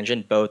recommendation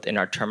engine, both in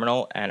our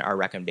terminal and our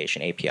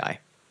recommendation API.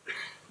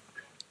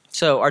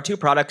 So our two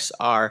products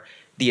are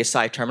the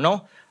Asai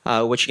terminal,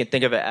 which you can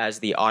think of it as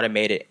the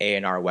automated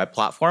A&R web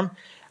platform.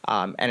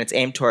 And it's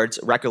aimed towards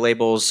record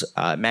labels,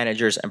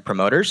 managers, and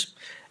promoters.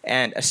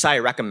 And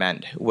Asai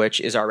Recommend, which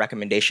is our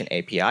recommendation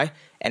API,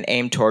 and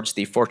aimed towards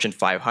the Fortune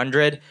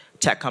 500,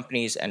 tech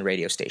companies, and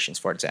radio stations,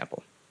 for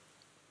example.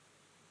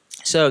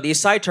 So the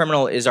Asai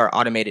terminal is our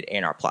automated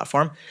A&R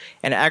platform,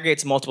 and it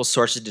aggregates multiple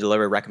sources to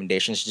deliver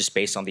recommendations just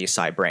based on the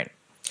Asai brain.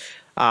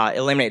 It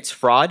eliminates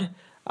fraud,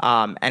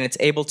 and it's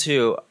able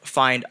to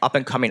find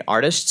up-and-coming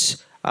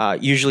artists,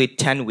 usually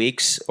 10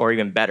 weeks or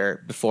even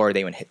better before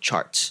they even hit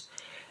charts.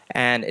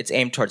 And it's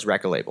aimed towards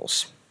record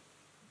labels.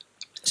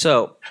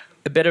 So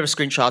a bit of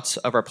screenshots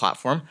of our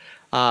platform.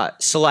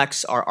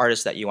 Selects are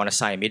artists that you want to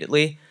sign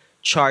immediately.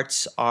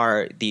 Charts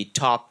are the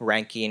top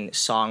ranking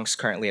songs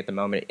currently at the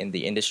moment in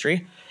the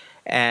industry.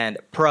 And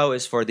Pro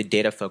is for the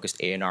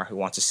data-focused A&R who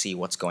wants to see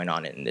what's going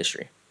on in the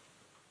industry.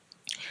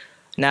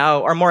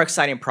 Now, our more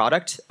exciting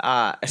product,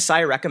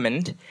 Asai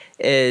Recommend,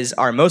 is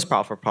our most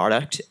powerful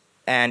product,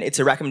 and it's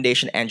a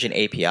recommendation engine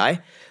API,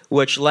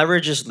 which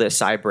leverages the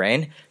Asai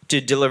brain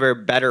to deliver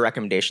better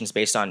recommendations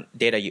based on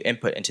data you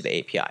input into the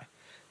API.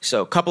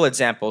 So a couple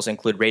examples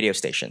include radio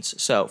stations.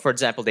 So for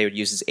example, they would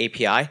use this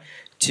API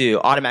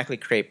to automatically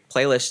create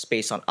playlists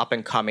based on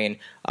up-and-coming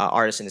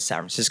artists in the San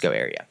Francisco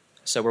area.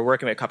 So we're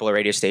working with a couple of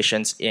radio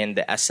stations in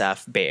the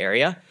SF Bay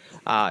Area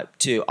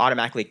to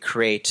automatically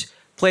create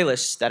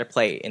playlists that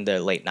play in the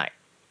late night.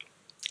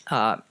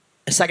 A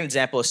second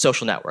example is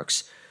social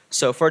networks.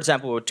 So for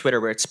example, with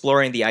Twitter, we're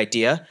exploring the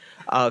idea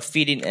of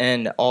feeding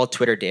in all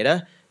Twitter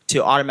data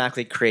to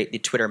automatically create the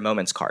Twitter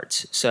Moments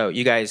cards. So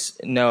you guys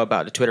know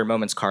about the Twitter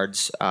Moments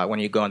cards when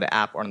you go on the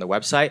app or on the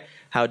website,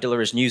 how it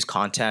delivers news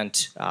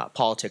content,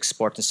 politics,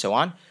 sports, and so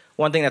on.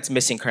 One thing that's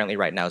missing currently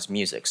right now is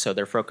music. So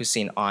they're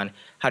focusing on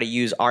how to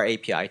use our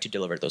API to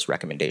deliver those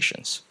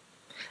recommendations.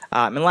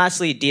 And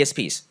lastly,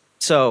 DSPs.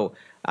 So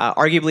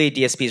arguably,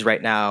 DSPs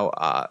right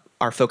now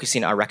are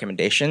focusing on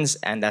recommendations,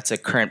 and that's a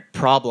current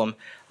problem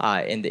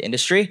in the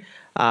industry.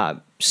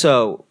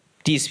 So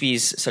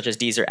DSPs such as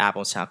Deezer,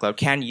 Apple, and SoundCloud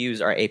can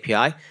use our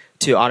API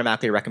to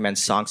automatically recommend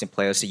songs and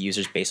playlists to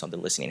users based on their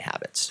listening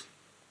habits.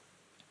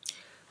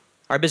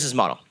 Our business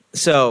model.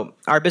 So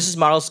our business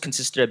models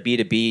consisted of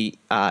B2B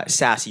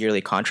SaaS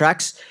yearly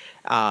contracts.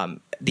 The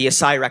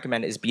Asai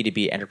Recommend is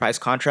B2B enterprise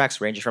contracts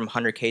ranging from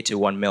 100K to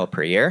 1 mil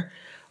per year.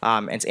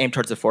 And it's aimed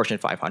towards the Fortune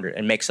 500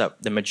 and makes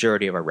up the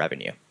majority of our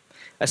revenue.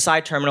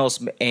 Asai Terminal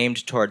is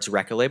aimed towards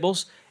record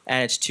labels,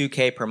 and it's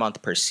 2K per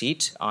month per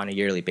seat on a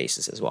yearly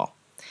basis as well.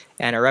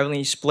 And our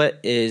revenue split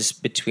is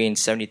between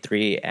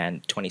 73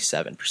 and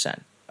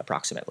 27%,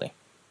 approximately.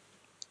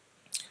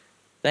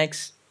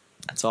 Thanks.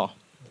 That's all.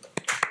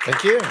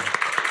 Thank you.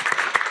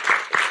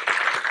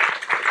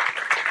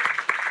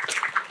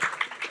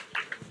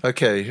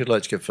 Okay, who'd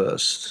like to go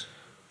first?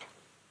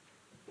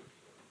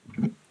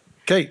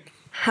 Kate.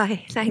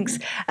 Hi, thanks.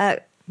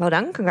 Well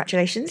done,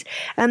 congratulations.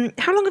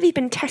 How long have you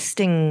been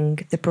testing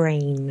the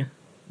brain?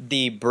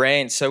 The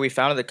brain, so we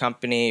founded the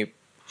company,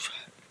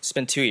 it's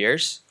been 2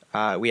 years.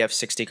 We have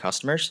 60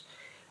 customers,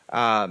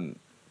 and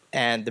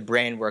the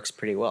brain works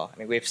pretty well. I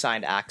mean, we've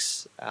signed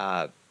acts,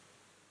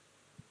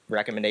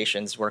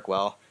 recommendations work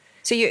well.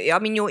 So, your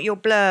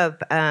blurb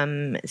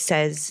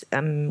says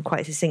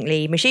quite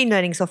succinctly, machine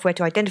learning software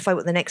to identify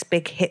what the next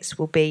big hits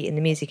will be in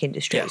the music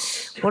industry.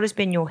 Yes. What has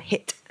been your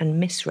hit and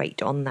miss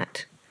rate on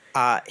that?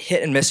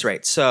 Hit and miss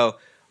rate. So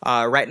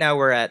right now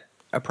we're at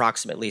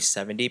approximately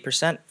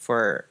 70%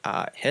 for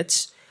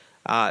hits.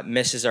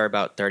 Misses are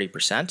about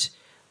 30%,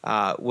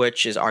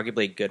 which is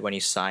arguably good when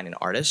you sign an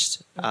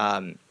artist.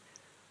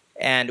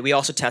 And we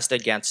also test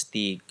against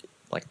the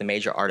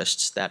major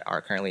artists that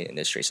are currently in the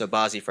industry. So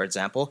Bazzi, for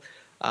example,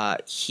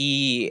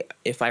 he,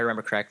 if I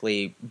remember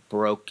correctly,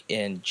 broke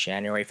in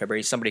January,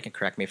 February. Somebody can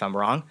correct me if I'm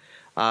wrong.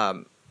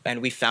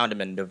 And we found him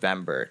in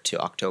November to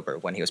October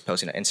when he was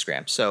posting on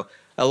Instagram. So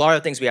a lot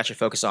of things we actually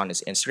focus on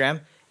is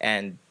Instagram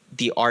and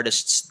the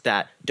artists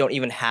that don't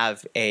even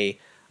have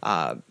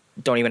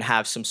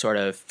some sort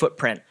of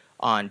footprint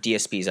on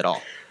DSPs at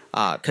all.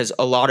 Because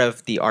a lot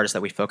of the artists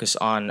that we focus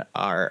on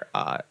are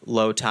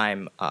low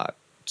time,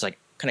 it's like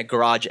kind of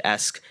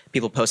garage-esque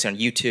people posting on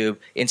YouTube,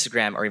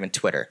 Instagram, or even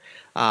Twitter.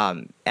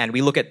 And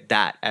we look at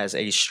that as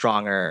a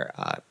stronger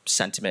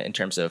sentiment in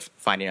terms of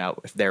finding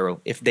out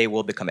if they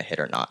will become a hit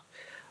or not.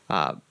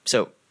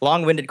 So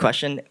long-winded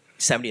question,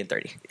 70 and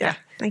 30. Yeah.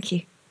 Thank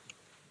you.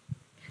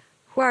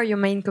 Who are your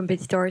main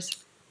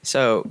competitors?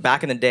 So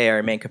back in the day,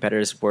 our main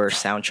competitors were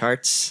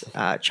Soundcharts,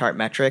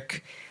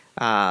 Chartmetric,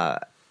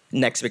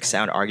 Next Big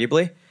Sound,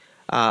 arguably.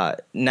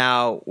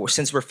 Now,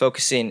 since we're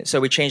focusing, so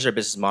we changed our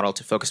business model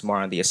to focus more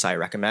on the Asai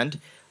Recommend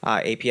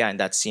API, and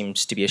that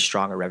seems to be a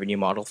stronger revenue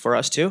model for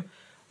us too.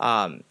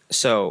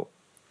 So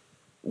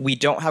we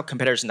don't have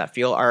competitors in that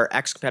field. Our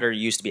ex-competitor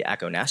used to be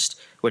Echo Nest,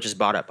 which is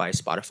bought up by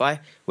Spotify,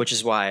 which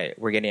is why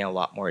we're getting a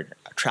lot more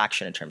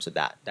traction in terms of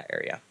that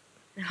area.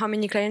 How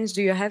many clients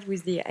do you have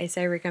with the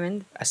SI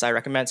Recommend? SI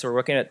Recommend, so we're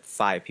working at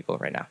 5 people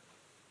right now.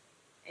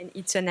 And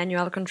it's an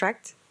annual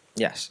contract?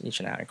 Yes, each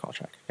an annual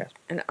contract, yes.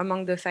 And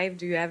among the 5,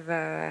 do you have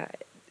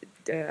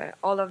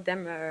all of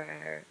them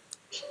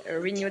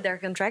renew their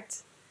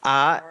contracts?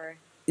 We're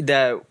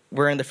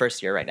in the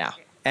first year right now,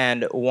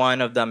 and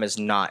one of them is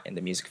not in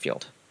the music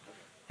field.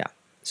 Yeah,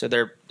 so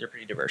they're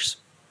pretty diverse.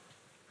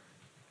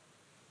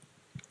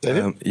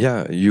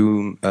 Yeah,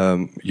 you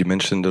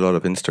mentioned a lot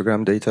of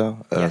Instagram data,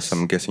 Yes. so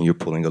I'm guessing you're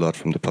pulling a lot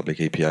from the public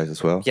APIs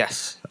as well.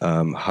 Yes.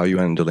 How are you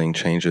handling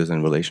changes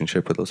in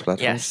relationship with those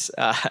platforms?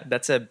 Yes,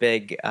 that's a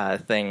big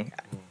thing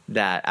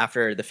that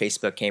after the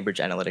Facebook Cambridge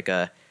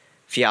Analytica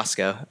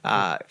fiasco,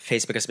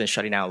 Facebook has been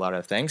shutting down a lot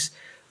of things.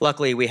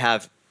 Luckily, we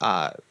have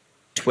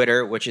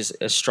Twitter, which is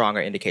a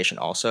stronger indication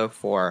also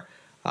for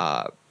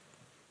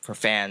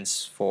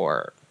fans,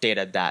 for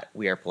data that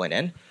we are pulling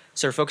in.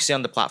 So we're focusing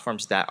on the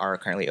platforms that are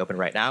currently open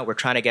right now. We're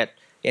trying to get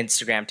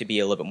Instagram to be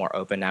a little bit more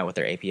open now with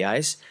their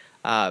APIs,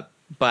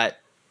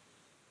 but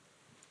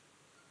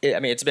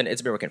it's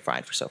been working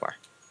fine for so far.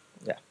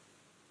 Yeah.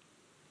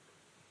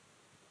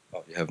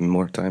 Oh, you have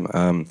more time.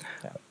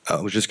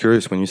 I was just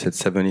curious, when you said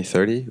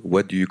 70-30,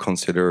 what do you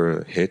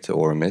consider a hit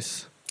or a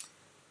miss?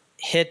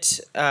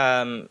 Hit,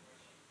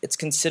 it's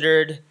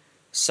considered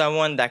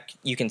someone that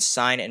you can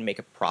sign and make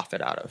a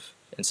profit out of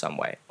in some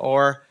way.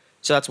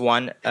 So that's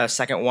one.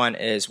 Second one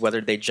is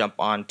whether they jump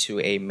onto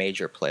a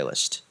major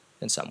playlist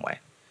in some way.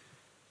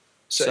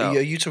 So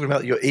are you talking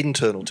about your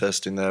internal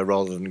testing there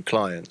rather than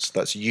clients?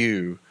 That's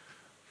you.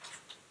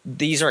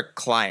 These are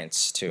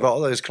clients too. Well,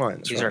 those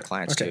clients. These are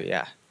clients too,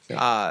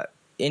 yeah.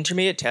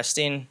 Intermediate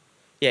testing,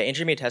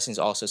 intermediate testing is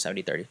also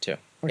 70-30 too.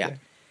 Okay.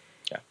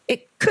 Yeah.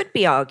 It could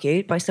be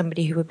argued by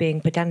somebody who were being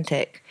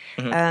pedantic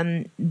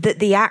that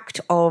the act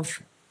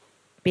of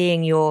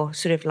being your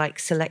sort of like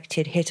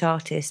selected hit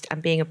artist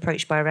and being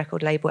approached by a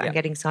record label and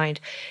getting signed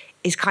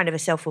is kind of a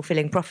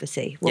self-fulfilling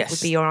prophecy. What would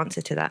be your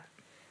answer to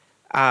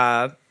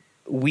that?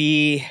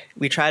 We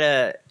try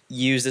to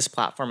use this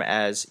platform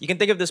as, you can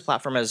think of this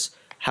platform as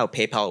how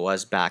PayPal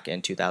was back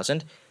in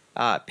 2000.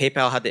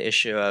 PayPal had the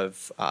issue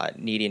of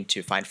needing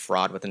to find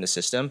fraud within the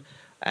system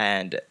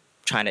and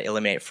trying to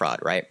eliminate fraud,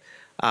 right?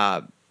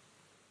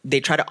 They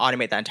tried to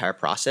automate that entire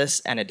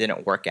process and it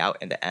didn't work out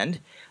in the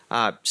end.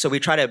 So we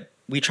try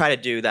to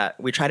do that.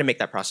 We try to make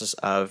that process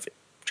of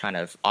trying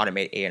to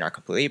automate A&R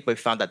completely, but we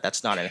found that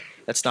that's not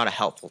a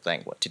helpful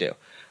thing to do.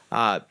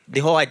 The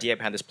whole idea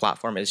behind this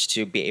platform is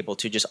to be able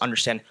to just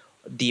understand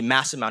the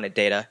massive amount of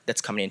data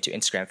that's coming into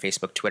Instagram,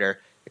 Facebook, Twitter,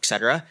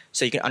 etc.,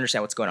 so you can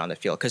understand what's going on in the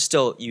field. Because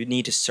still, you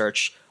need to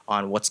search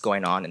on what's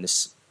going on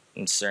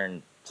in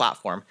certain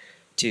platform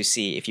to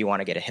see if you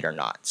want to get a hit or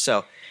not.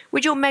 So,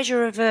 would your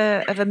measure of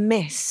a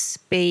miss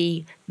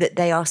be that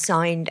they are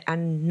signed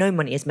and no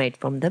money is made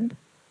from them?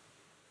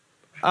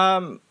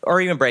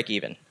 Or even break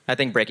even. I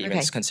think break even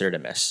is considered a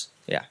miss.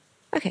 Yeah.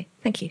 Okay,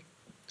 thank you.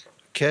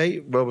 Okay,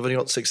 well, we've only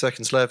got 6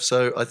 seconds left,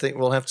 so I think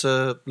we'll have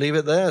to leave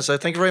it there. So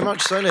thank you very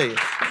much, Sony.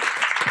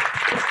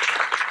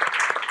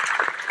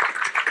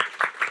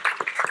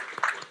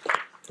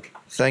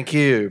 Thank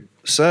you.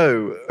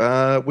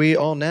 So we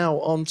are now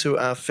on to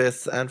our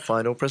 5th and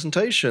final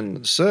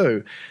presentation.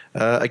 So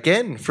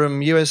again,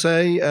 from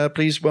USA,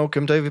 please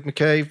welcome David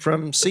McKay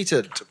from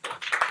Seated.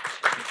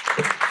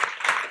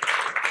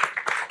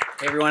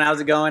 Hey everyone, how's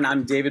it going?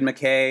 I'm David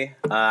McKay.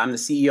 I'm the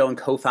CEO and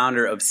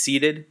co-founder of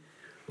Seated.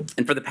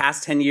 And for the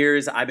past 10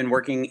 years, I've been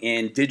working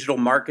in digital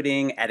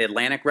marketing at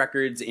Atlantic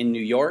Records in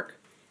New York.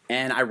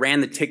 And I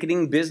ran the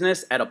ticketing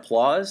business at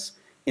Applause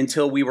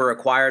until we were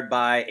acquired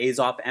by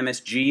Azoff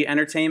MSG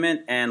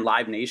Entertainment and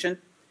Live Nation.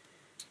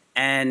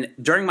 And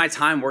during my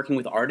time working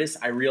with artists,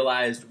 I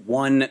realized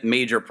one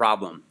major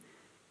problem.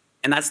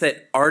 And that's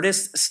that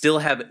artists still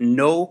have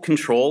no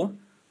control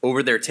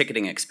over their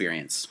ticketing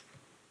experience.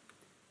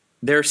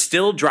 They're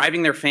still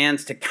driving their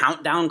fans to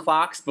countdown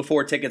clocks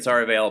before tickets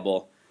are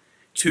available,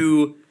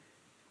 to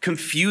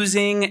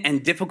confusing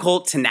and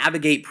difficult to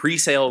navigate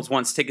pre-sales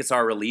once tickets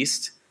are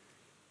released,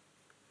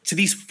 to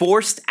these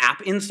forced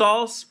app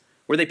installs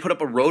where they put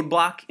up a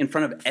roadblock in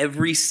front of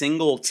every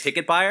single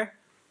ticket buyer,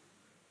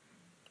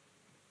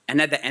 and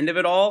at the end of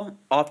it all,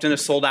 often a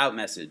sold-out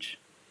message.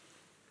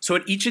 So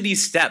at each of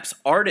these steps,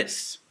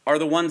 artists are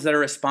the ones that are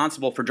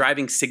responsible for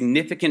driving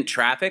significant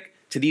traffic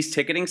to these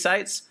ticketing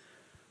sites,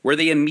 where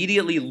they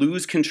immediately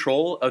lose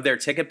control of their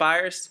ticket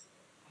buyers.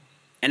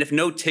 And if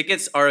no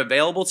tickets are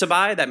available to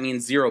buy, that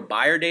means 0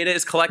 buyer data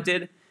is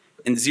collected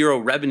and 0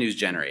 revenues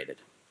generated.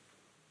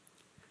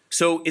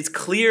 So it's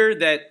clear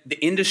that the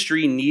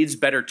industry needs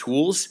better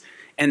tools,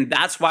 and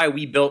that's why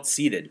we built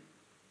Seated.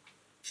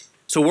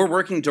 So we're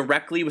working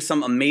directly with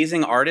some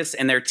amazing artists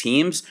and their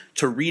teams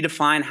to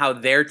redefine how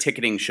their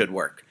ticketing should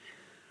work.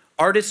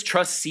 Artists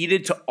trust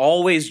Seated to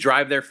always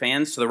drive their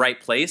fans to the right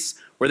place,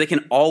 where they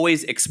can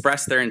always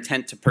express their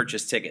intent to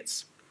purchase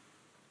tickets.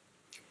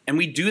 And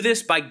we do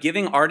this by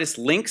giving artists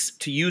links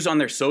to use on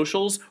their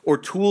socials or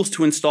tools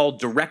to install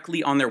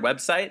directly on their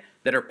website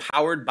that are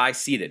powered by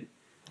Seeded.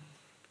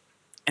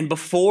 And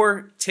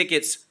before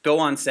tickets go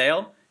on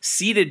sale,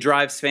 Seeded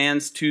drives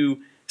fans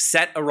to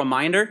set a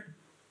reminder,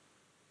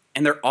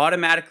 and they're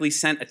automatically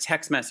sent a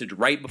text message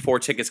right before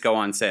tickets go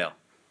on sale.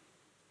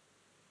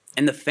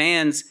 And the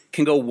fans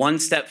can go one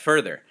step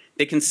further.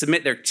 They can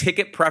submit their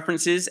ticket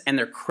preferences and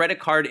their credit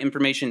card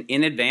information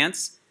in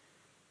advance,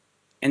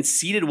 and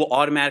Seeded will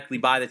automatically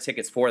buy the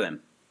tickets for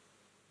them.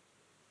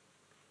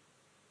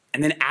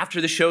 And then after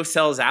the show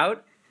sells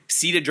out,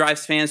 Seeded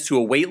drives fans to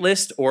a wait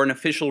list or an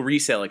official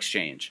resale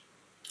exchange.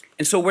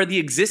 And so where the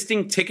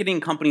existing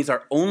ticketing companies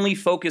are only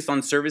focused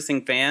on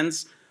servicing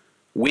fans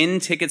when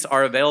tickets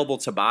are available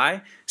to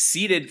buy,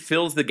 Seeded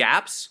fills the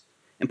gaps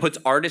and puts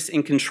artists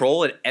in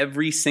control at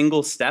every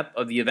single step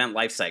of the event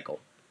lifecycle.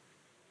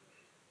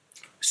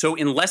 So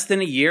in less than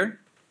a year,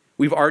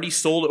 we've already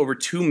sold over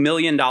 $2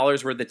 million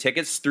worth of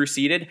tickets through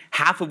Seeded,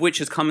 half of which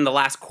has come in the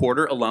last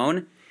quarter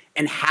alone,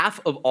 and half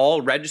of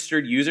all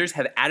registered users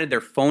have added their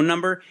phone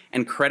number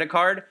and credit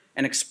card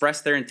and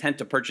expressed their intent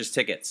to purchase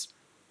tickets.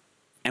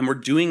 And we're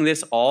doing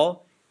this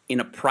all in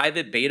a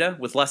private beta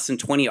with less than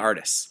 20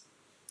 artists.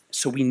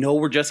 So we know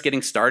we're just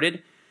getting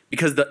started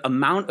because the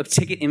amount of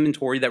ticket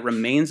inventory that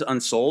remains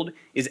unsold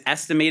is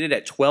estimated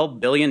at $12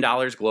 billion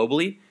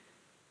globally,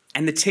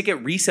 and the ticket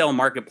resale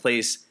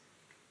marketplace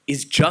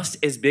is just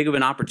as big of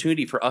an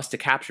opportunity for us to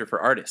capture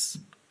for artists.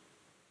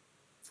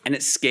 And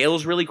it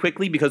scales really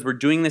quickly because we're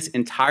doing this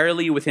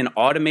entirely within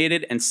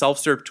automated and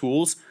self-serve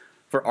tools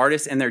for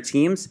artists and their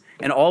teams,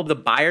 and all of the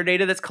buyer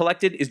data that's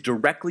collected is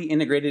directly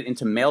integrated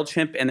into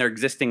MailChimp and their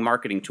existing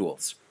marketing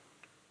tools.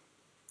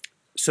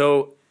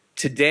 So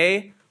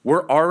today,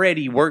 we're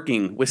already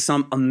working with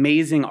some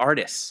amazing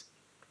artists,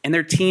 and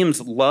their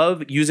teams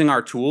love using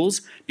our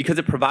tools because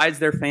it provides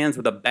their fans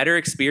with a better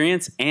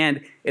experience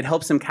and it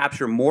helps them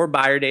capture more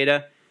buyer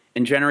data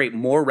and generate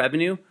more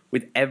revenue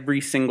with every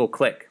single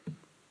click.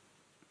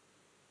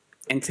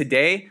 And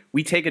today,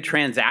 we take a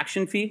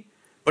transaction fee,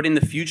 but in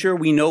the future,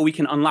 we know we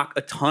can unlock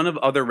a ton of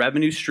other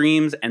revenue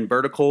streams and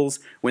verticals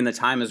when the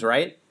time is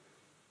right.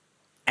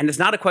 And it's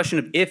not a question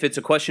of if, it's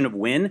a question of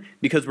when,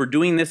 because we're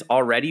doing this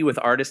already with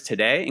artists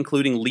today,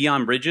 including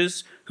Leon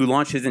Bridges, who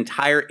launched his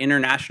entire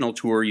international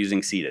tour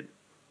using Seeded.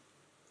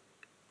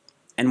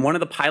 And one of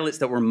the pilots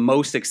that we're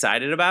most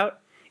excited about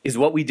is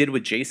what we did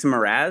with Jason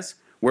Mraz,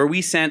 where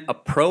we sent a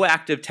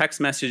proactive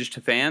text message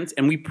to fans,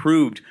 and we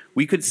proved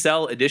we could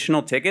sell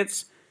additional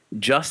tickets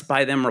just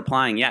by them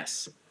replying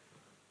yes.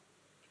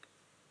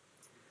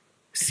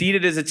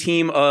 Seeded is a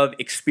team of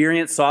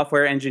experienced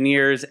software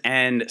engineers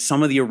and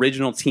some of the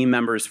original team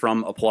members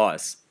from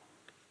Applause.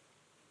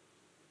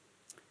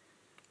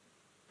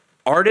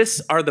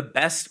 Artists are the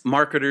best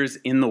marketers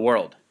in the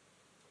world.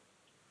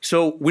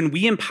 So when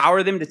we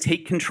empower them to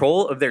take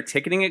control of their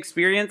ticketing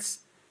experience,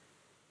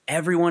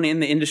 everyone in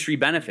the industry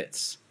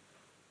benefits.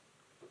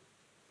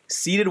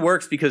 Seeded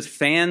works because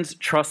fans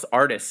trust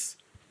artists,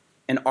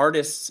 and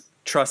artists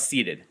trust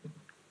Seeded.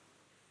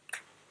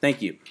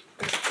 Thank you.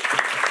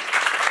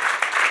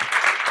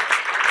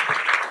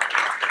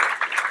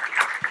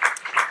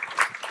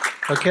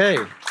 Okay,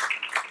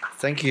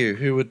 thank you.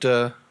 Who would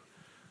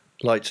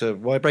like to?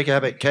 Why break a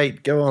habit?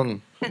 Kate, go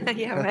on.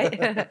 Yeah,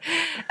 right.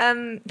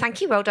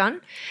 Thank you. Well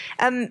done.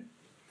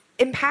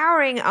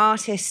 Empowering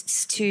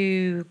artists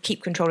to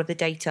keep control of the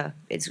data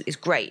is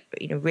great.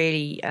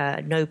 Really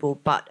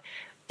noble. But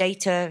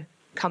data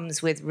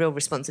comes with real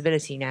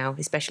responsibility now,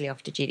 especially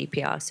after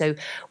GDPR. So,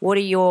 what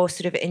are your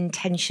sort of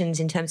intentions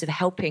in terms of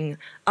helping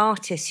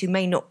artists who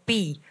may not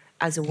be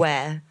as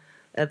aware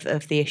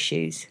of the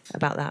issues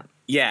about that?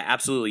 Yeah,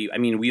 absolutely. I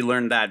mean, we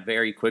learned that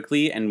very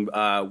quickly, and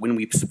when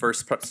we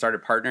first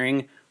started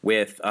partnering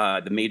with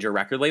the major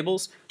record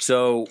labels.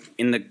 So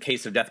in the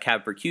case of Death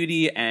Cab for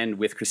Cutie and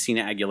with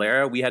Christina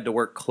Aguilera, we had to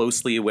work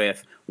closely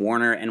with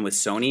Warner and with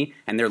Sony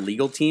and their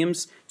legal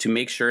teams to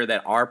make sure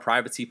that our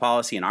privacy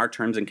policy and our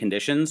terms and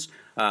conditions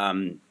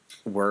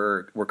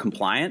were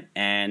compliant.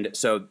 And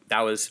so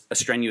that was a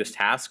strenuous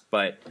task,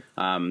 but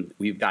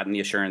we've gotten the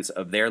assurance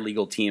of their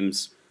legal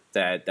teams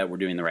that we're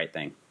doing the right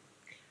thing.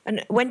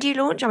 And when do you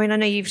launch? I mean, I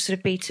know you've sort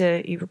of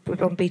you're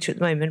on beta at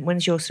the moment.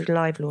 When's your sort of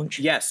live launch?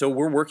 Yeah, so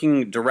we're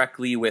working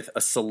directly with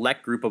a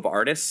select group of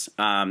artists,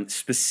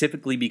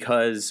 specifically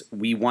because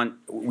we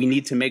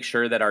need to make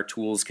sure that our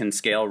tools can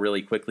scale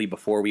really quickly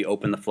before we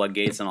open the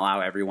floodgates and allow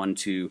everyone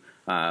to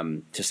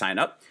sign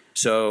up.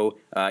 So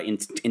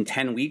in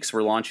 10 weeks,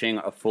 we're launching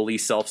a fully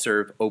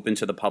self-serve, open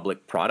to the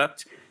public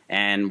product,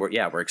 and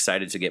we're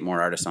excited to get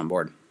more artists on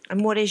board.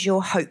 And what is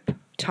your hope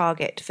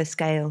target for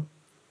scale?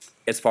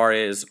 As far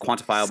as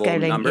quantifiable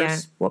Scaling,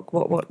 numbers, yeah.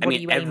 What I mean,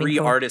 are you aiming every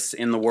for? artist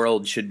in the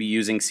world should be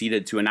using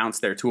Seeded to announce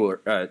their tour,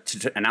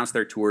 to announce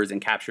their tours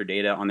and capture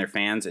data on their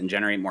fans and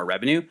generate more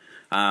revenue.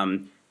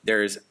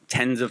 There's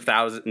tens of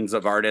thousands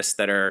of artists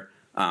that are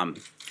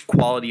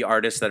quality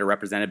artists that are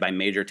represented by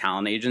major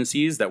talent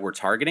agencies that we're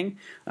targeting,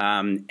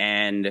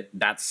 and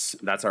that's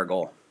our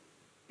goal.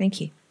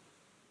 Thank you.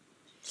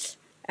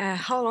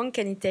 how long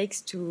can it take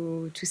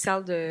to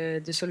sell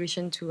the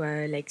solution to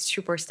like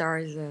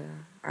superstars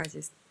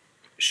artists?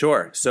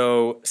 Sure.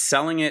 So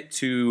selling it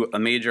to a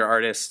major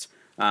artist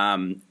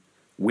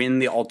when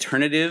the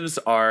alternatives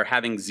are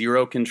having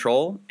zero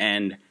control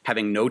and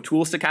having no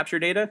tools to capture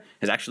data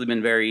has actually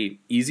been very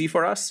easy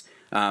for us.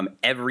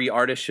 Every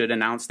artist should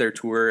announce their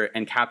tour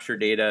and capture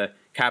data,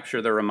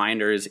 capture the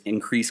reminders,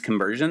 increase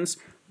conversions.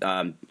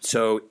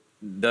 So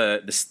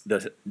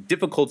the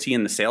difficulty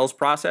in the sales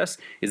process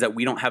is that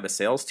we don't have a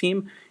sales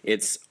team.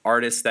 It's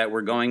artists that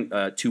we're going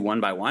to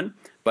one by one.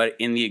 But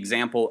in the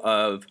example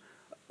of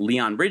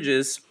Leon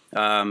Bridges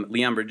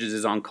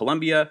is on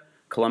Columbia.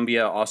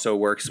 Columbia also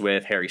works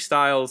with Harry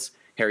Styles.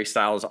 Harry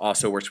Styles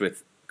also works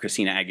with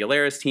Christina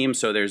Aguilera's team.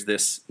 So there's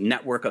this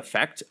network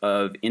effect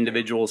of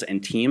individuals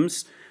and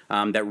teams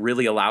that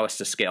really allow us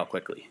to scale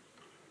quickly.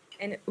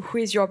 And who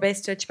is your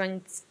best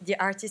touchpoint? The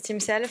artist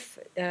himself,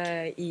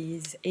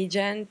 his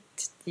agent,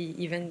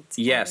 the event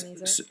Yes.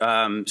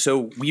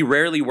 So we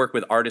rarely work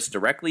with artists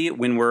directly.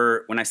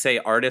 When I say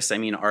artists, I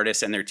mean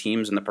artists and their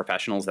teams and the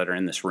professionals that are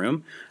in this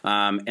room.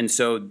 And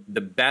so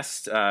the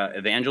best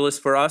evangelists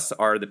for us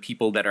are the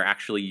people that are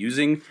actually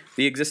using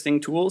the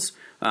existing tools.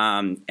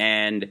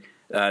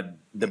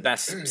 The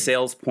best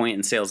sales point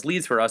and sales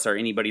leads for us are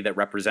anybody that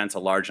represents a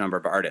large number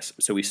of artists.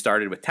 So we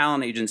started with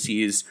talent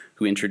agencies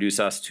who introduce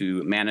us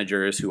to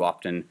managers who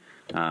often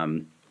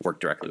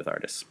work directly with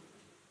artists.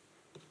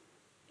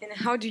 And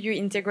how do you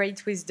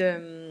integrate with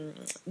the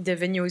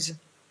venues?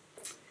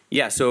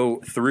 Yeah,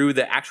 so through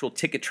the actual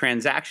ticket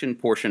transaction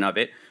portion of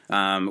it,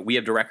 we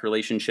have direct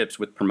relationships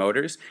with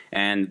promoters,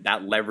 and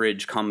that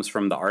leverage comes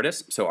from the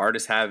artists. So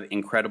artists have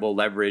incredible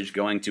leverage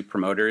going to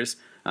promoters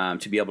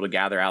to be able to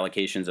gather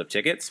allocations of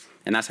tickets,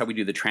 and that's how we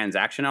do the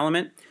transaction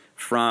element.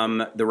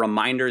 From the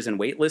reminders and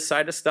waitlist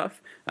side of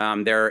stuff,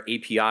 there are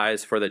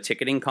APIs for the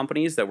ticketing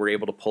companies that we're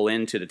able to pull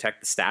in to detect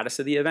the status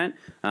of the event,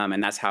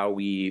 and that's how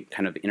we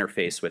kind of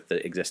interface with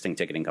the existing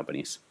ticketing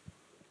companies.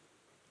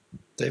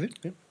 David?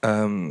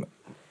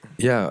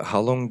 Yeah, how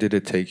long did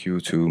it take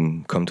you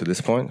to come to this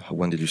point?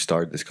 When did you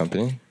start this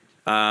company?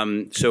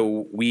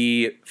 So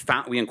we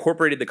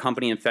incorporated the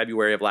company in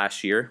February of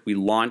last year. We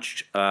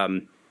launched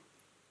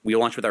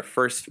with our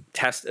first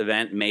test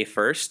event May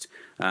 1st,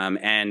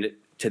 and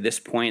to this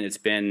point, it's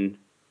been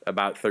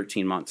about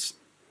 13 months.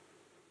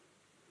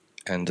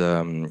 And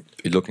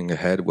looking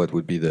ahead, what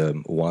would be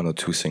the one or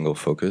two single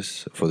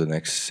focus for the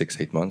next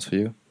 6-8 months for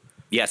you?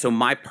 Yeah, so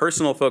my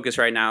personal focus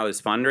right now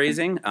is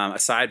fundraising.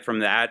 Aside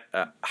from that,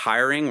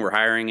 hiring. We're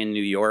hiring in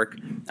New York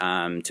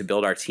to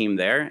build our team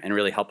there and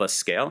really help us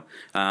scale.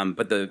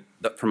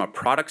 But from a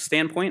product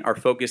standpoint, our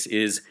focus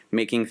is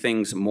making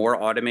things more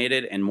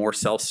automated and more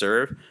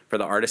self-serve for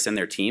the artists and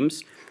their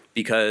teams,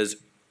 because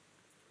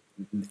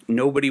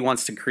nobody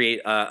wants to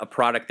create a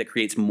product that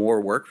creates more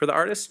work for the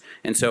artists.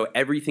 And so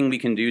everything we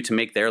can do to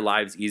make their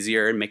lives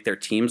easier and make their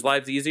teams'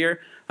 lives easier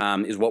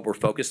is what we're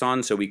focused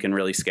on, so we can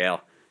really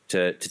scale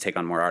to take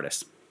on more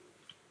artists.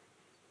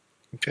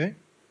 Okay.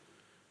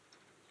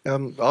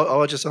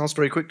 I'll just ask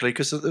very quickly,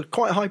 because there are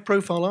quite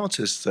high-profile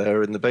artists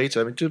there in the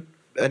beta. I mean, do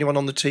anyone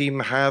on the team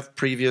have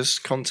previous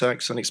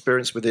contacts and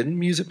experience within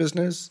music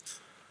business?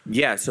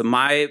 Yeah, so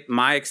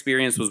my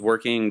experience was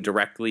working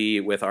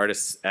directly with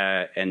artists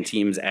and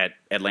teams at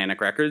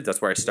Atlantic Records.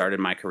 That's where I started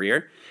my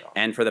career.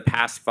 And for the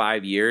past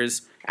 5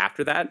 years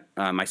after that,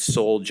 my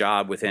sole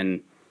job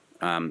within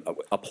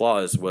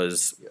Applause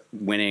was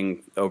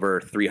winning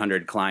over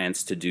 300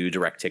 clients to do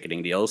direct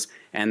ticketing deals.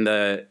 And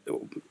the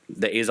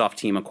Azov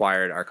team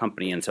acquired our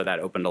company, and so that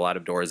opened a lot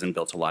of doors and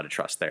built a lot of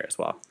trust there as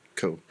well.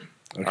 Cool.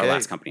 Okay. Our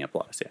last company,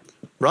 Applause, yeah.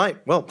 Right.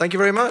 Well, thank you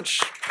very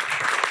much.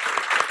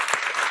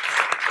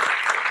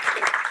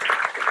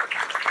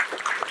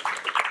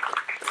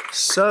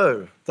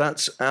 So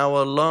that's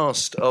our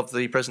last of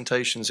the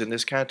presentations in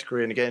this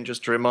category. And again,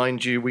 just to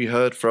remind you, we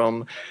heard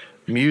from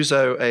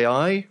Muso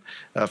AI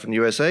from the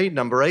USA,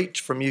 Number 8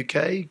 from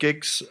UK,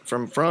 Gigs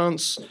from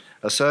France,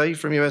 Assay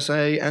from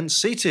USA, and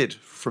Seated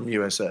from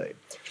USA.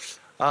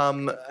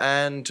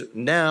 And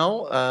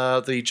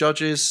now the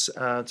judges,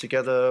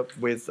 together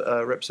with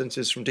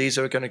representatives from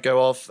Deezer, are going to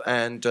go off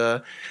and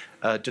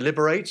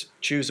deliberate,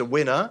 choose a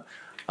winner.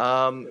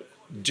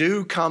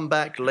 Do come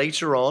back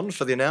later on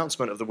for the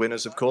announcement of the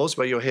winners, of course,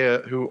 where you'll hear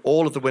who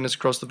all of the winners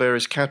across the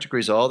various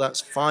categories are.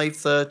 That's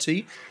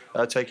 5:30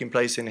 taking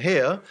place in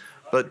here.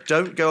 But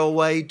don't go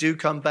away. Do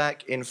come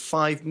back in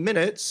 5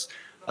 minutes.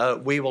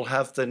 We will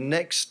have the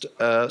next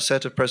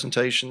set of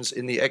presentations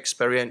in the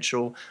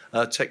experiential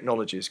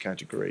technologies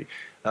category.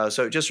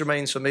 So it just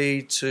remains for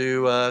me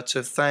to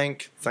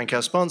thank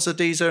our sponsor,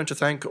 Deezer, and to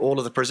thank all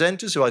of the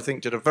presenters, who I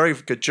think did a very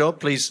good job.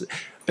 Please,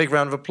 big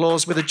round of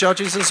applause with the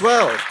judges as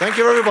well. Thank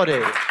you,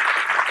 everybody.